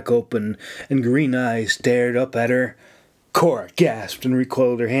fluttered back open, and green eyes stared up at her. Cora gasped and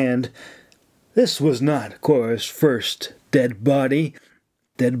recoiled her hand. This was not Cora's first dead body.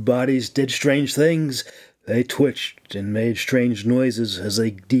 Dead bodies did strange things. They twitched and made strange noises as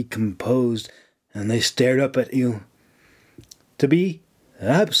they decomposed, and they stared up at you. To be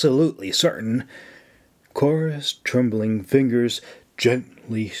absolutely certain, Cora's trembling fingers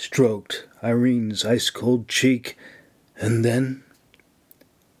gently stroked Irene's ice-cold cheek, and then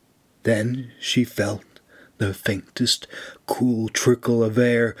she felt the faintest cool trickle of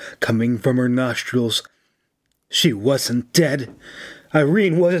air coming from her nostrils. She wasn't dead.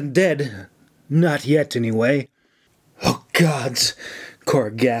 Irene wasn't dead. Not yet, anyway. "Oh, gods!"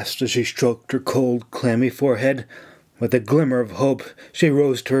 Cora gasped as she stroked her cold, clammy forehead. With a glimmer of hope, she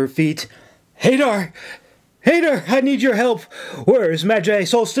rose to her feet. "Hadar! Hadar, I need your help! Where is Magi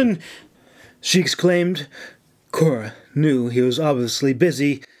Solston?" she exclaimed. Cora knew he was obviously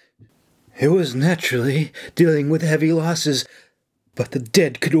busy. He was naturally dealing with heavy losses, but the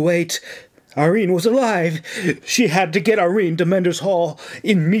dead could wait. Irene was alive. She had to get Irene to Mender's Hall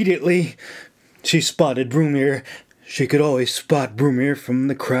immediately. She spotted Brumir. She could always spot Brumir from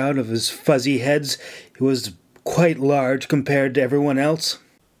the crowd of his fuzzy heads. He was quite large compared to everyone else.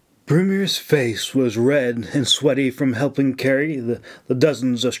 Brumir's face was red and sweaty from helping carry the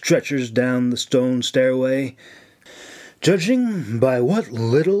dozens of stretchers down the stone stairway. Judging by what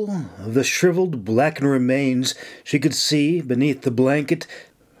little of the shriveled, blackened remains she could see beneath the blanket,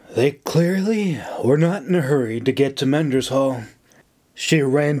 they clearly were not in a hurry to get to Mender's Hall. She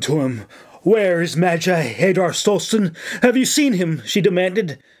ran to him. "Where is Magi Hadar Solston? Have you seen him?" she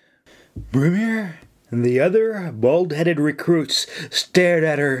demanded. Brumir and the other bald-headed recruits stared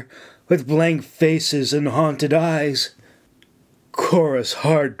at her with blank faces and haunted eyes. Cora's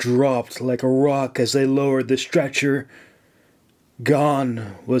heart dropped like a rock as they lowered the stretcher.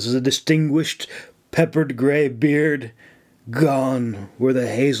 Gone was the distinguished, peppered gray beard. Gone were the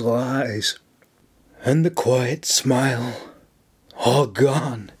hazel eyes. And the quiet smile. All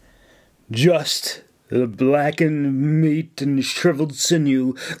gone. Just the blackened meat and shriveled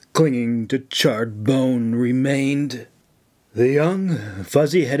sinew clinging to charred bone remained. The young,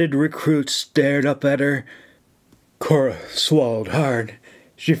 fuzzy-headed recruit stared up at her. Cora swallowed hard.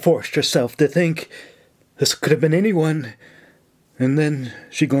 She forced herself to think. This could have been anyone. And then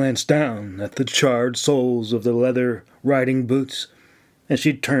she glanced down at the charred soles of the leather riding boots, and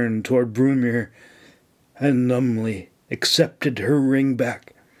she turned toward Brumir and numbly accepted her ring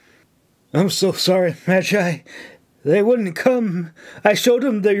back. "I'm so sorry, Magi. They wouldn't come. I showed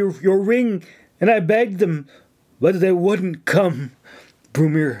them your ring, and I begged them, but they wouldn't come,"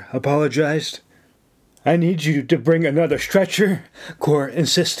 Brumir apologized. "I need you to bring another stretcher," Cora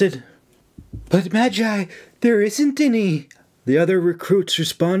insisted. "But Magi, there isn't any," the other recruits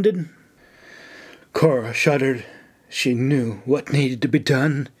responded. Cora shuddered. She knew what needed to be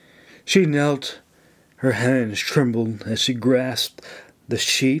done. She knelt. Her hands trembled as she grasped the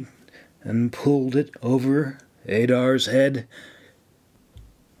sheet and pulled it over Adar's head.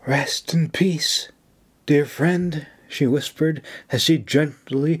 "Rest in peace, dear friend," she whispered as she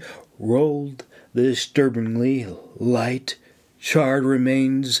gently rolled the disturbingly light, charred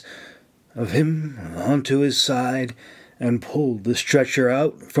remains of him onto his side and pulled the stretcher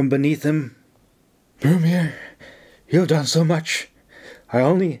out from beneath him. "Brumir, you've done so much. I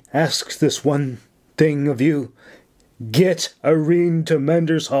only ask this one thing of you. Get Irene to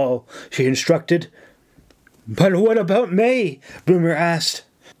Mender's Hall," she instructed. "But what about May?" Brumir asked.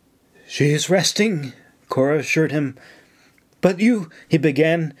 "She is resting," Cora assured him. "But you," he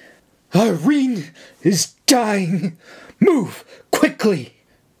began. "Irene is dying. Move, quickly!"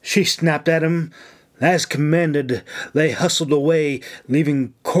 She snapped at him. As commanded, they hustled away,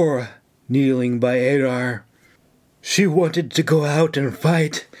 leaving Cora kneeling by Adar. She wanted to go out and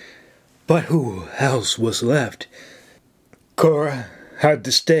fight, but who else was left? Cora had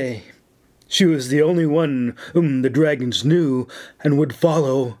to stay. She was the only one whom the dragons knew and would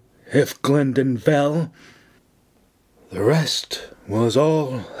follow if Glendon fell. The rest was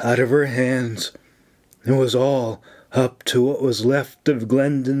all out of her hands. It was all up to what was left of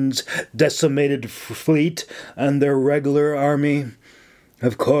Glendon's decimated fleet and their regular army.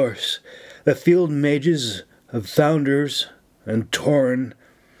 Of course, the field mages of Founders and Torin.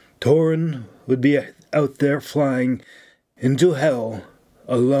 Torin would be out there flying into hell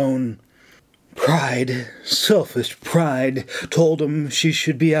alone. Pride, selfish pride, told him she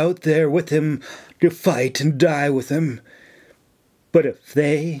should be out there with him to fight and die with him. But if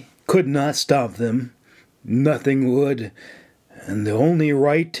they could not stop them, nothing would, and the only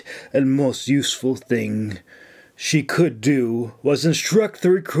right and most useful thing she could do was instruct the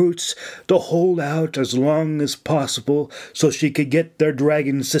recruits to hold out as long as possible so she could get their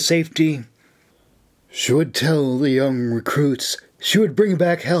dragons to safety. She would tell the young recruits she would bring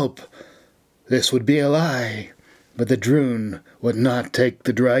back help. This would be a lie, but the Droon would not take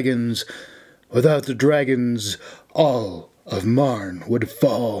the dragons. Without the dragons, all of Marn would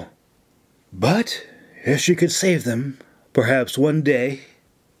fall. But if she could save them, perhaps one day,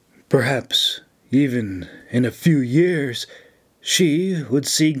 perhaps even in a few years, she would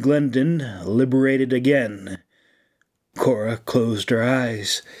see Glendon liberated again. Cora closed her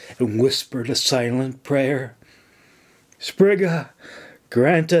eyes and whispered a silent prayer. "Sprigga,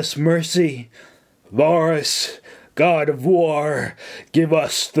 grant us mercy. Varus, God of War, give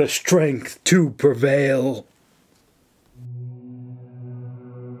us the strength to prevail."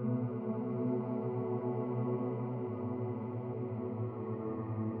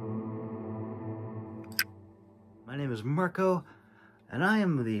 My name is Marco, and I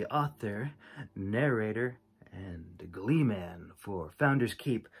am the author, narrator, and glee man for Founders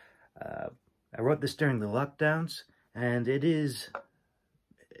Keep. I wrote this during the lockdowns, and it is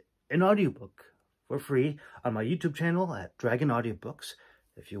an audiobook for free on my YouTube channel at Dragon Audiobooks.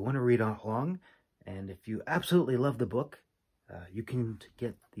 If you want to read along, and if you absolutely love the book, you can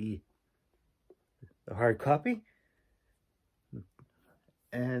get the hard copy,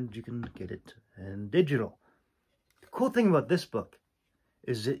 and you can get it in digital. The cool thing about this book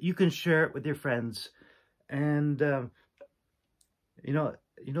is that you can share it with your friends, and you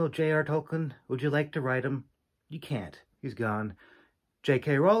know J.R. Tolkien. Would you like to write him? You can't. He's gone.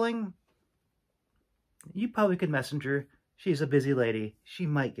 J.K. Rowling, you probably could messenger. She's a busy lady. She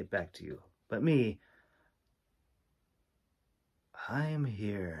might get back to you. But me, I am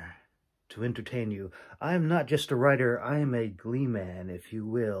here to entertain you. I am not just a writer. I am a glee man, if you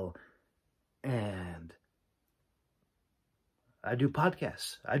will. And I do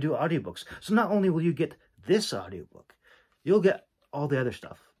podcasts. I do audiobooks. So not only will you get this audiobook, you'll get all the other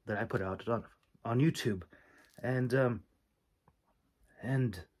stuff that I put out on YouTube. And the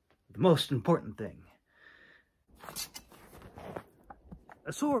most important thing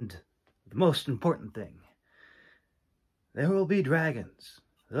A sword. The most important thing. There will be dragons.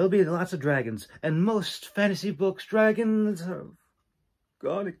 There'll be lots of dragons. And most fantasy books, dragons have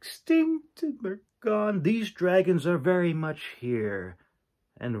gone extinct. They're gone. These dragons are very much here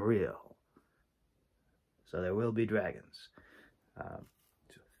and real. So there will be dragons.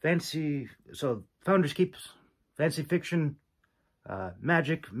 So Founders keeps fancy fiction,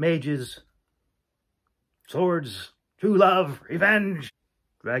 magic, mages, swords, true love, revenge,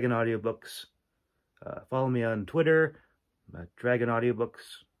 dragon audiobooks. Follow me on Twitter, Dragon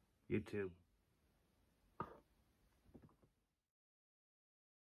Audiobooks, YouTube.